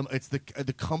 like, the limo. It's the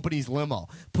company's limo.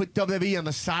 Put WWE on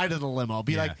the side of the limo.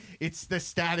 Be like, it's the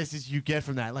statuses you get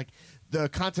from that. Like, the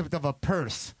concept of a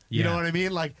purse. You know what I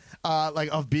mean? Like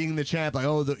of being the champ. Like,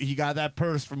 oh, he got that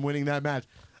purse from winning that match.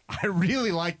 I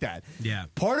really like that. Yeah.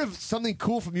 Part of something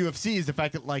cool from UFC is the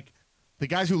fact that, like, the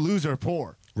guys who lose are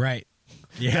poor. Right.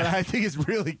 Yeah. That I think is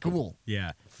really cool.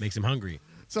 Yeah. Makes him hungry.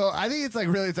 So I think it's like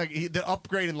the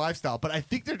upgrade in lifestyle. But I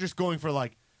think they're just going for,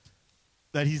 like,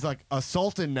 that he's like a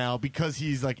sultan now because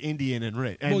he's like Indian and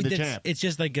rich and the champ. It's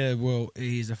just like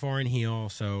he's a foreign heel,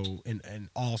 so and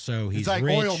also he's it's like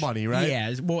rich. oil money, right?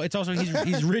 Yeah. Well, it's also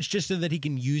he's rich just so that he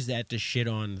can use that to shit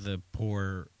on the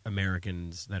poor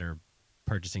Americans that are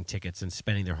purchasing tickets and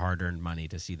spending their hard-earned money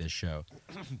to see this show.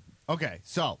 Okay,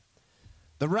 so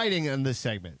the writing in this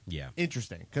segment,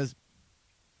 interesting, because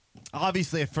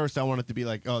obviously at first I wanted to be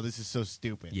like, oh, this is so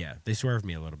stupid. Yeah, they swerved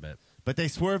me a little bit. But they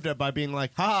swerved it by being like,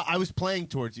 haha, I was playing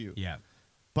towards you. Yeah.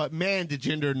 But man, did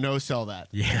Jinder no-sell that.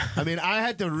 Yeah. I mean, I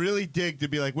had to really dig to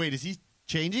be like, wait, is he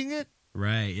changing it?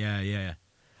 Right, yeah.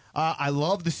 I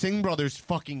love the Singh brothers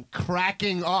fucking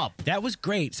cracking up. That was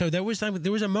great. So there was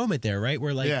a moment there, right,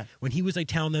 where like when he was like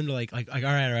telling them to like all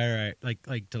right,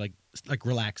 like to like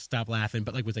relax, stop laughing,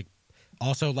 but like was like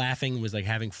also laughing, was like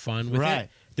having fun with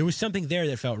it. There was something there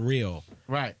that felt real,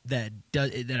 right? That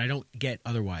I don't get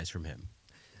otherwise from him.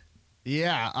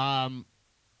 Yeah,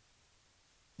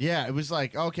 it was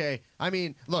like, okay. I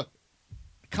mean, look,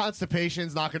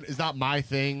 constipation's is not my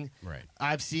thing. Right.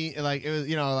 I've seen like it was,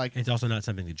 like it's also not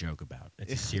something to joke about.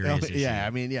 It's a serious issue. Yeah,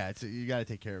 I mean, you got to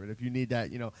take care of it if you need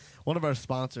that. One of our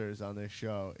sponsors on this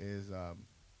show is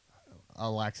a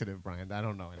laxative brand. I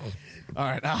don't know it. All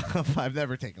right, I've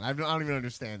never taken it. I don't even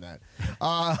understand that.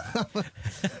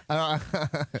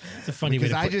 It's a funny way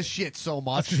because I just shit so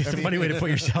much. It's a funny way to put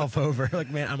yourself over.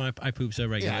 Like, man, I poop so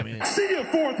regularly. Yeah, See you,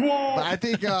 fourth wall. But I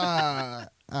think,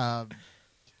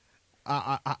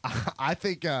 I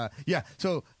think,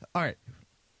 So, all right,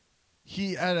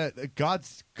 he had a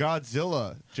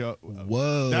Godzilla joke.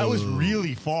 Whoa, that was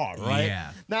really far, right?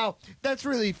 Yeah. Now that's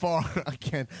really far.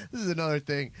 Again, this is another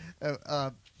thing.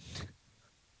 All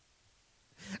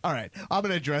right, I'm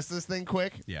gonna address this thing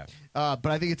quick. Yeah. But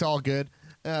I think it's all good.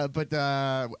 But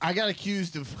I got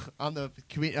accused of on the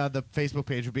Facebook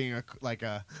page of being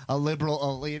a liberal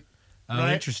elite. Oh,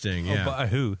 right? interesting. Yeah. But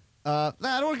who? I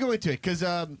don't want to go into it because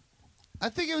I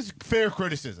think it was fair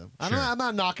criticism. Sure. I'm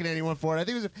not knocking anyone for it. I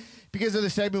think it was because of the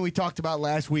segment we talked about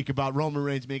last week about Roman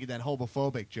Reigns making that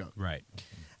homophobic joke. Right.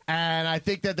 And I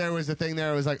think that there was a thing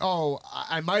there. It was like, oh,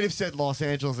 I might have said Los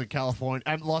Angeles and California,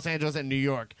 Los Angeles and New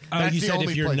York. Oh, That's you the said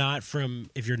only if you're place. not from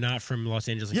Los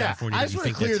Angeles and California, I just want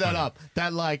to clear that up.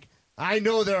 That like I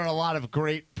know there are a lot of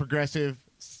great progressive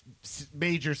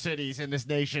major cities in this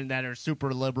nation that are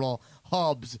super liberal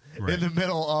hubs in the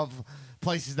middle of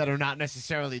places that are not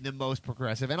necessarily the most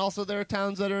progressive, and also there are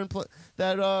towns that are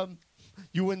that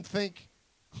you wouldn't think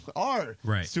are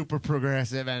Right. super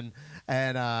progressive and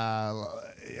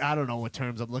I don't know what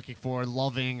terms I'm looking for,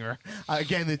 loving or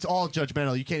again, it's all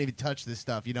judgmental. You can't even touch this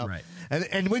stuff, you know. Right.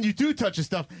 And when you do touch this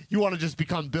stuff, you want to just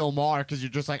become Bill Maher because you're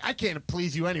just like, I can't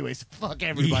please you anyway, so fuck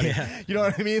everybody. Yeah. You know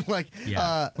what I mean? Like,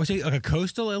 Was he like a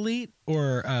coastal elite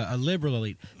or a liberal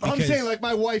elite? I'm Because- saying like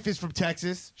my wife is from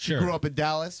Texas. She Sure. grew up in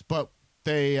Dallas, but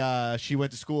she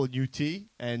went to school at UT,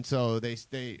 and so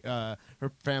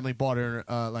her family bought her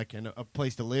a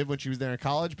place to live when she was there in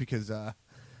college because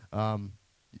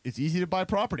it's easy to buy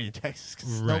property in Texas 'cause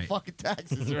there's no Right. fucking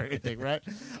taxes or anything, right?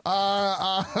 No,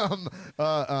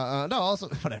 also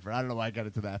whatever. I don't know why I got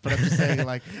into that, but I'm just saying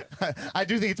like I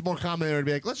do think it's more common there to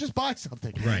be like, let's just buy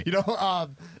something, Right. You know,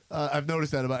 I've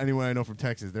noticed that about anyone I know from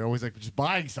Texas. They're always like just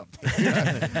buying something.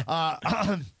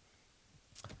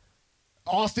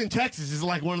 Austin, Texas is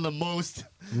like one of the most.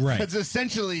 Right. It's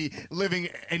essentially living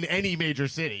in any major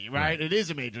city, right? Right. It is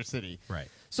a major city. Right.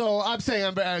 So I'm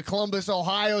saying Columbus,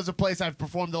 Ohio is a place I've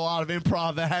performed a lot of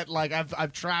improv at. Like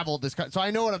I've traveled this country, so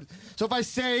I know what I'm. So if I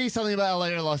say something about LA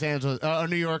or Los Angeles, or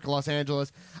New York, or Los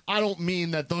Angeles, I don't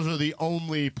mean that those are the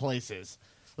only places.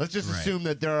 Let's just Right. assume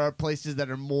that there are places that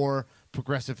are more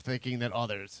progressive thinking than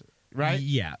others, right?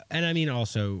 Yeah, and I mean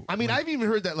also. I mean, I've even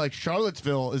heard that like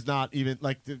Charlottesville is not even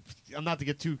like. I'm not to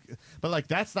get too, but like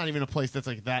that's not even a place that's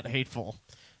like that hateful.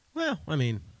 Well, I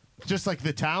mean, Just like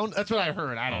the town. That's what I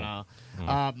heard. I don't know.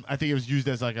 I think it was used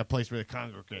as like a place where they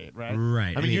congregate, right?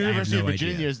 Right. I mean, I have University no of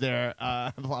Virginia idea. is there.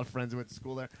 I have a lot of friends who went to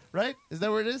school there, right? Is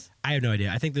that where it is? I have no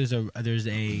idea. I think there's a.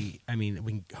 I mean,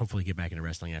 we can hopefully get back into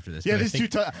wrestling after this. Yeah, but I this think-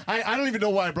 too. I don't even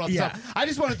know why I brought this Yeah. up. I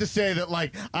just wanted to say that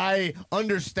like I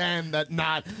understand that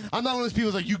not. I'm not one of those people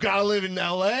who's like you gotta live in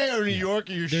L.A. or New York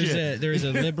or your shit. There's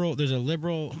a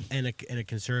liberal and a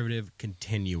conservative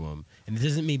continuum, and this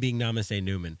isn't me being Namaste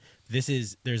Newman.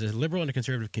 There's a liberal and a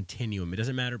conservative continuum. It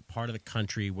doesn't matter part of the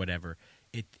country, whatever.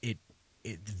 It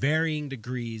varying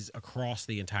degrees across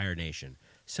the entire nation.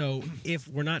 So if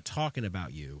we're not talking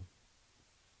about you,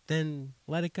 then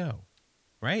let it go,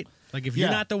 right? Like if you're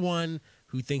Yeah. not the one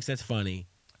who thinks that's funny.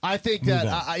 I think Move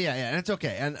that, on. yeah, and it's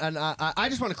okay. And I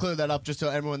just want to clear that up just so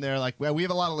everyone there, like, well, we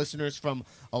have a lot of listeners from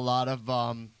a lot of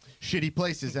shitty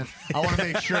places, and I want to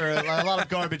make sure, a lot of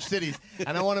garbage cities,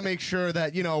 and I want to make sure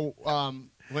that, you know,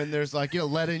 when there's like, you know,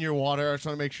 lead in your water, I just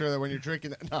want to make sure that when you're drinking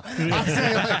that. No, I'm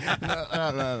saying like, no.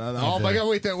 Oh my God,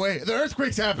 wait, the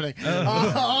earthquake's happening.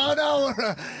 Oh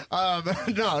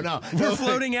no. We're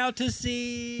floating out to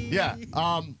sea. Yeah.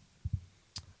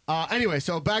 Anyway,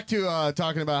 so back to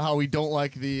talking about how we don't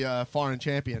like the foreign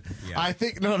champion. Yeah. I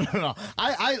think no.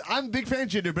 I'm a big fan of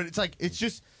Jinder, but it's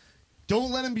just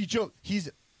don't let him be joked. He's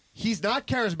not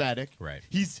charismatic. Right.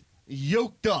 He's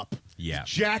yoked up. Yeah. He's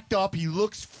jacked up. He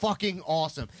looks fucking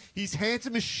awesome. He's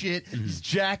handsome as shit. Mm-hmm. He's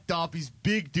jacked up. He's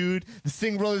big dude. The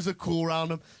Singh brothers look cool around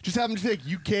him. Just have him to think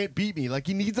you can't beat me. Like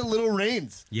he needs a little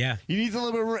reins. Yeah. He needs a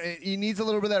little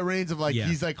bit of that reins of like Yeah.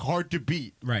 he's like hard to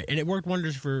beat. Right, and it worked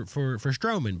wonders for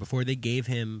Strowman before they gave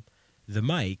him the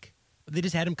mic. They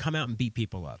just had him come out and beat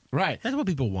people up. Right. That's what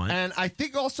people want. And I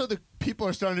think also the people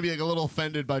are starting to be like a little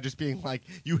offended by just being like,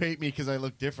 "You hate me because I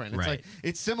look different." It's Right. like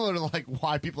it's similar to like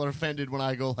why people are offended when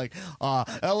I go like,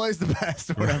 "LA's the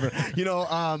best" or whatever. You know,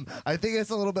 I think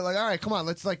it's a little bit like, "All right, come on,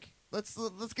 let's get this a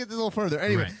little further."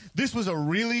 Anyway, Right. this was a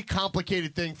really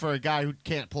complicated thing for a guy who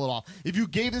can't pull it off. If you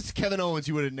gave this to Kevin Owens,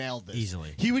 he would have nailed this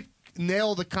Easily. He would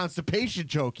nail the constipation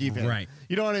joke even. Right.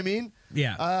 You know what I mean?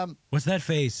 Yeah. What's that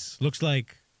face? Looks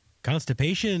like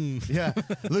constipation. Yeah.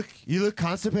 You look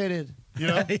constipated. You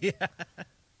know. Yeah.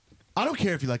 I don't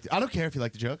care if you like. I don't care if you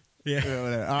like the joke. Yeah.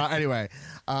 Whatever. Anyway,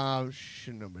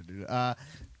 shouldn't have been doing.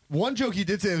 One joke he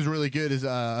did say was really good is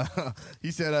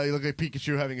he said you look like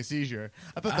Pikachu having a seizure.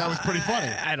 I thought that was pretty funny.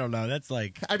 I don't know. That's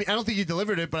like I mean, I don't think he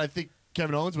delivered it, but I think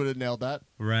Kevin Owens would have nailed that.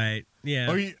 right. Yeah.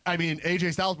 Or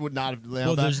AJ Styles would not have nailed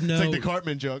Well, that. there's It's no- like the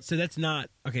Cartman joke. So that's not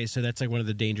okay. So that's like one of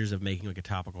the dangers of making like a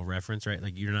topical reference, right?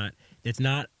 Like you're not. It's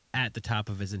not at the top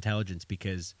of his intelligence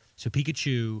because so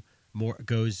Pikachu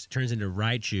turns into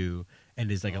Raichu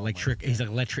and is like electric. He's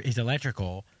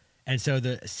electrical, and so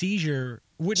the seizure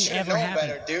wouldn't ever happen.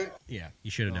 better, dude. Yeah,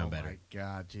 you should have known better. Oh my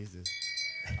God, Jesus.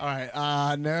 All right,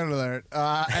 nerd alert.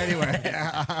 Anyway,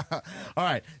 all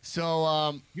right.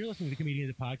 So, You're listening to the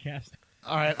Comedians Podcast.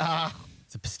 all right.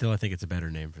 Still, I think it's a better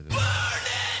name for this.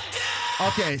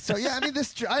 Okay, so yeah, I mean,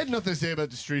 I have nothing to say about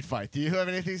the street fight. Do you have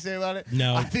anything to say about it?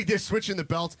 No. I think they're switching the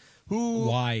belts.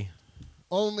 Why?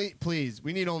 Please,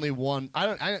 we need only one.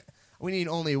 We need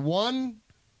only one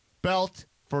belt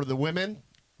for the women,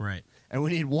 Right. and we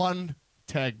need one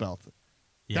tag belt.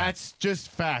 Yeah. That's just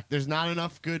fact. There's not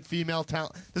enough good female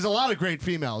talent. There's a lot of great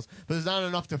females, but there's not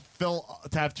enough to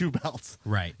have 2 belts.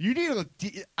 Right. You need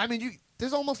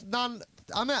there's almost none.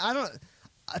 I don't.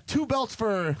 2 belts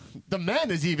for the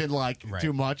men is even like Right.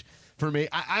 too much for me.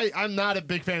 I'm not a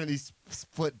big fan of these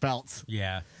split belts.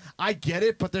 Yeah. I get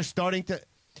it, but they're starting to.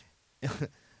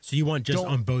 So you want just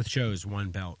Don't- on both shows 1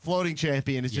 belt. Floating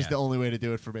champion is just Yeah. the only way to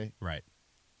do it for me. Right.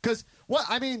 Because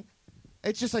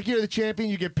it's just like you're the champion,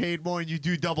 you get paid more, and you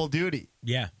do double duty.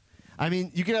 Yeah. I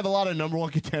mean, you can have a lot of number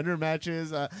 1 contender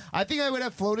matches. I think I would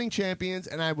have floating champions,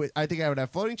 and I would have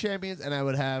floating champions, and I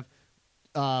would have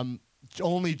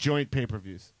only joint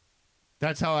pay-per-views.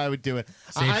 That's how I would do it.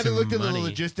 Save I haven't some looked into the money.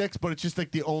 logistics, but it's just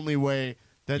like the only way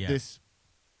that Yeah. this.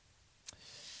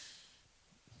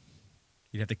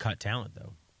 You'd have to cut talent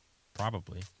though.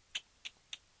 Probably.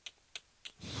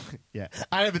 Yeah,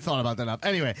 I haven't thought about that enough.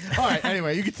 Anyway, all right.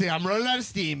 Anyway, you can see I'm running out of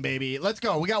steam, baby. Let's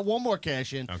go. We got one more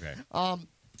cash in. Okay.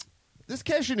 This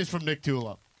cash in is from Nick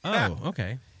Tulo. Oh,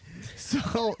 okay.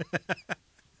 So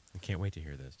I can't wait to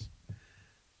hear this.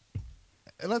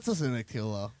 let's listen to Nick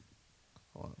Tulo.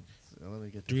 Hold on. So let me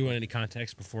get. Do we want any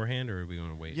context beforehand, or are we going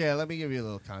to wait? Yeah, let me give you a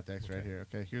little context right here.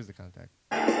 Okay, here's the context.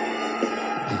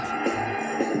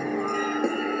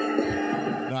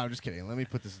 No, I'm just kidding. Let me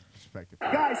put this in perspective.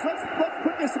 Guys, let's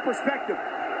put this in perspective.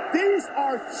 These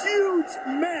are huge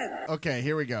men. Okay,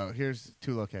 here we go. Here's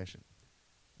 2 location.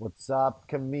 What's up,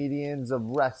 comedians of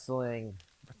wrestling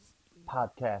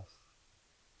podcast,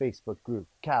 Facebook group,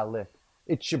 Calic.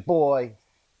 It's your boy,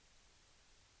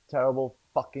 Terrible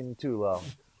Fucking Tulo.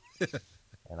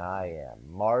 And I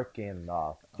am marking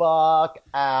the fuck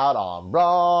out on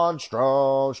Braun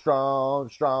Strowman.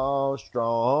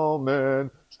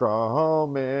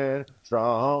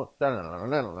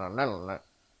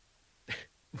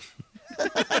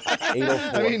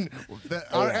 I mean,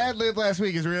 our ad lib last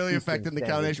week is really Eastern affecting the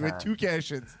Standard combination with Time. 2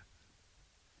 cash-ins.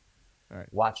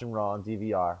 Watching Raw on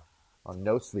DVR on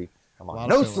No Sleep. I'm Lot on of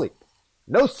No filler. Sleep.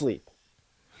 No Sleep.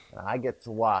 And I get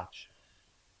to watch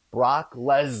Brock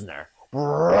Lesnar.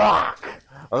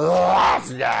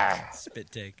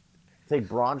 Spit take. Take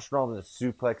Braun Strowman to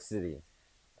Suplex City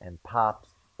and pops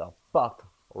the fuck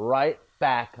right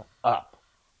back up.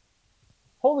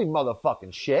 Holy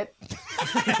motherfucking shit.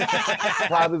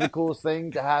 Probably the coolest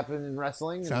thing to happen in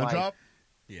wrestling Sound in like drop?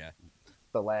 Yeah.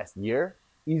 the last year.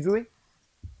 Easily.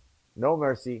 No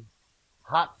Mercy.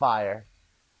 Hot Fire.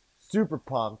 Super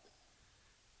pumped.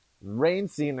 Rain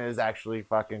Cena is actually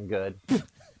fucking good.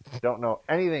 Don't know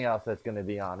anything else that's going to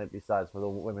be on it besides for the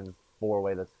women's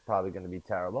 4-way that's probably going to be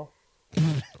terrible.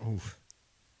 Oof.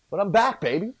 But I'm back,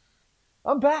 baby.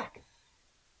 I'm back.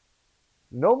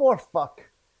 No more fuck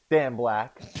Dan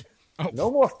Black. Oh. No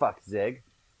more fuck Zig.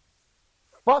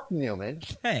 Fuck Newman.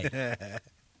 Hey.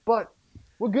 But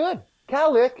we're good.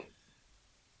 Calic.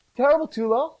 Terrible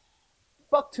Tulo.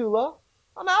 Fuck Tulo.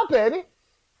 I'm out, baby.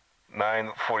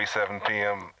 9:47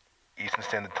 p.m. Eastern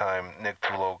Standard Time. Nick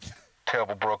Tulo,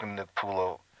 terrible broken Nick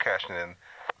Tulo, cashing in.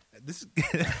 This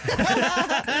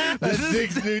That's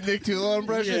Zig's new Nick Tulo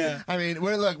impression. Yeah. I mean,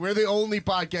 we're the only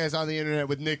podcast on the internet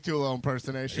with Nick Tulo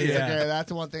impersonations. Yeah. Okay,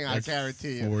 that's one thing That's I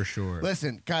guarantee you. for sure.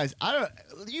 Listen, guys, I don't.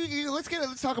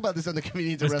 Let's talk about this on the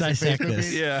Comedians Let's of Wrestling dissect Facebook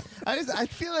this. page. Yeah. I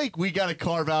feel like we got to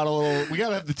carve out a little. We got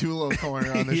to have the Tulo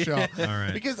corner on the show. All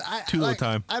right. Because Tulo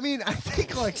time. I mean, I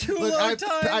think like Tulo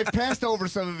time. I've passed over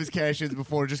some of his cash-ins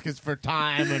before just because for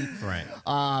time and Right.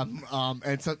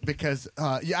 and so because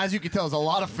as you can tell, there's a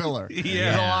lot of filler.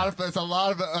 Yeah. There's a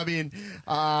lot of. I mean,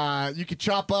 you could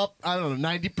chop up. I don't know,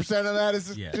 90% of that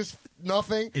is Yeah. just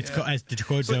nothing. It's as to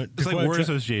quote It's like word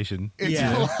association. It's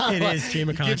Yeah, a lot. it is stream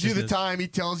of He gives you the consciousness. time. He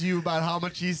tells you about how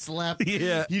much he slept.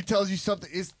 Yeah. He tells you something.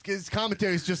 His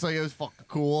commentary is just like, it was fucking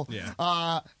cool.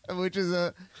 Yeah. Which is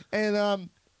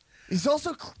he's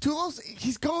also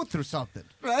he's going through something,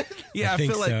 right? Yeah, I I,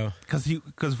 think feel like so.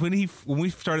 because when we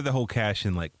started the whole cash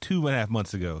in like 2.5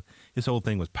 months ago, his whole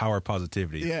thing was power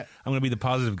positivity. Yeah. I'm gonna be the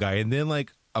positive guy, and then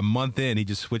like a month in, he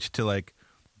just switched to like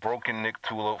Broken Nick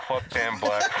Tulo, fuck Dan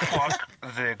Black, fuck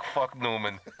Zig, fuck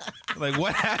Newman. like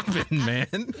what happened, man?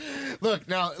 Look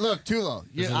Tulo.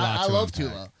 There's a lot I to love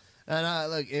unpack. Tulo, and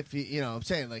look if I'm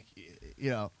saying like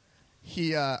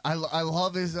he I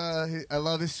love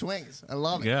his swings. I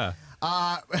love it. Yeah.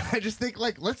 I just think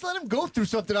like let's let him go through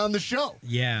something on the show.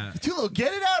 Yeah. Tulo,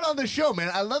 get it out on the show, man.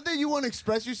 I love that you want to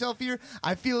express yourself here.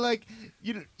 I feel like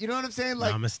you know what I'm saying.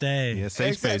 Like Namaste. Yeah,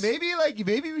 safe space. maybe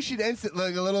we should end it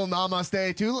like a little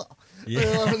namaste Tulo. Yeah. A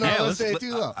little Yeah, namaste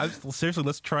Tulo. seriously,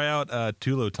 let's try out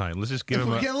Tulo time. Let's just give If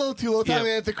him we a get a little Tulo time,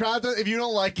 Yeah. if the crowd does, if you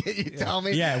don't like it, you tell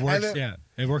me. Yeah, it And works. then- Yeah,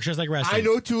 it works just like wrestling. I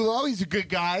know Tulo. He's a good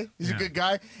guy. He's a Yeah. good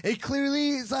guy. It clearly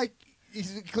is like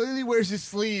he clearly wears his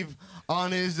sleeve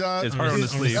on his His heart on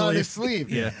his sleeve. On his sleeve.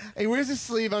 Yeah. He wears his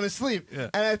sleeve on his sleeve. Yeah.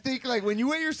 And I think like when you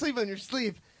wear your sleeve on your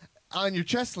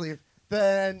chest sleeve,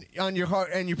 then on your heart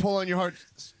and you pull on your heart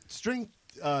string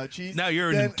cheese. Now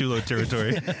you're in Tulo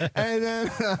territory. And then,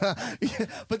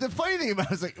 but the funny thing about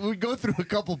it is like we go through a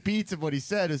couple beats of what he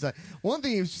said. Is like one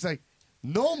thing he was just like,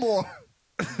 no more.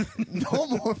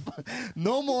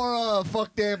 no more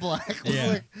fuck Dan Black. Yeah.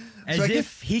 Like, As so I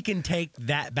if he can take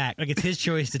that back. Like it's his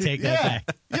choice to take that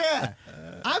back. Yeah.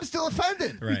 I'm still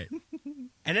offended. Right.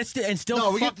 And still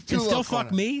No, we fuck, get the and still Tulo fuck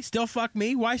corner. me? Still fuck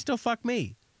me? Why still fuck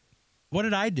me? What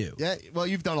did I do? Yeah, well,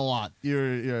 you've done a lot.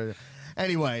 You're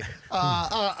anyway.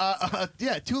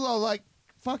 Yeah, Tulo, like,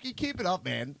 fucking keep it up,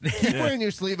 man. Keep wearing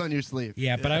your sleeve on your sleeve.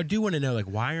 Yeah, but I do want to know, like,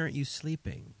 why aren't you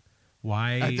sleeping?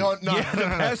 Why? I don't know. Yeah, the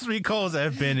past 3 calls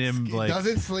have been him He like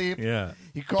doesn't sleep. Yeah.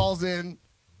 He calls in.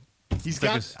 He's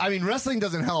like got. I mean, wrestling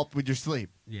doesn't help with your sleep.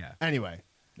 Yeah. Anyway.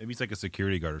 Maybe he's like a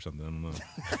security guard or something. I don't know.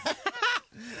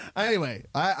 Anyway,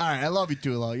 all right. I love you,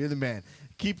 Tulo. You're the man.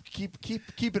 Keep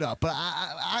it up. But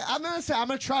I'm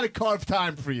gonna try to carve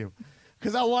time for you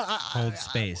because I want Hold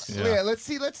space. Yeah. Let's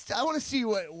see. I want to see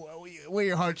where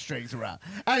your heartstrings are at.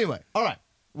 Anyway, all right.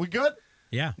 We good?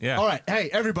 Yeah. Yeah. All right.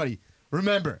 Hey, everybody,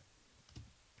 remember,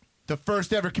 the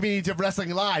first ever Comedians of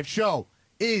Wrestling Live show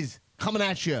is coming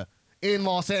at you in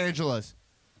Los Angeles.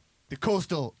 The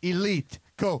Coastal Elite.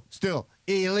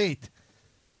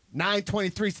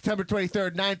 9/23, September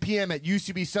 23rd, 9 p.m. at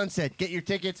UCB Sunset. Get your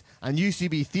tickets on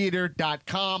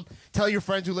UCBtheater.com. Tell your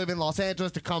friends who live in Los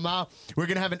Angeles to come out. We're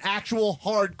going to have an actual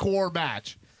hardcore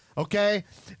match. Okay?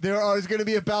 There's going to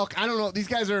be a belt. I don't know. These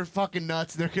guys are fucking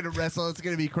nuts. They're going to wrestle. It's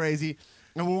going to be crazy.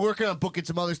 And we're working on booking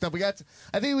some other stuff. I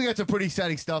think we got some pretty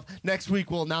exciting stuff. Next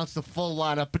week we'll announce the full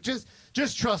lineup. But just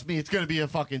trust me, it's going to be a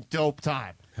fucking dope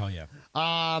time. Hell yeah.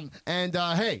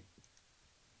 Hey,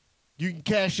 you can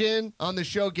cash in on the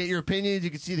show, get your opinions.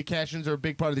 You can see the cash-ins are a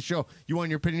big part of the show. You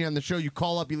want your opinion on the show, you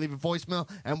call up, you leave a voicemail,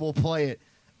 and we'll play it.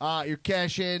 Your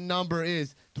cash-in number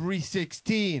is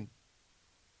 316.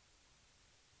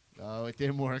 Oh, it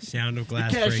didn't work. Sound of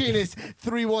glass Your cash-in breaking. is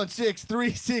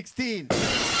 316-316.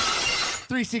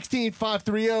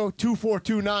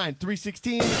 316-530-2429.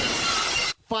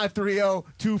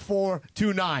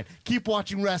 316-530-2429. Keep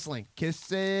watching wrestling.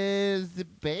 Kisses,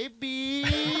 baby.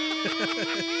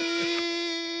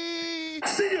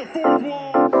 See you, fourth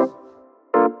wall.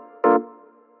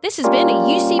 This has been a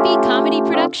UCB comedy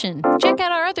production. Check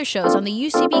out our other shows on the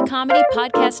UCB Comedy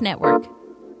Podcast Network.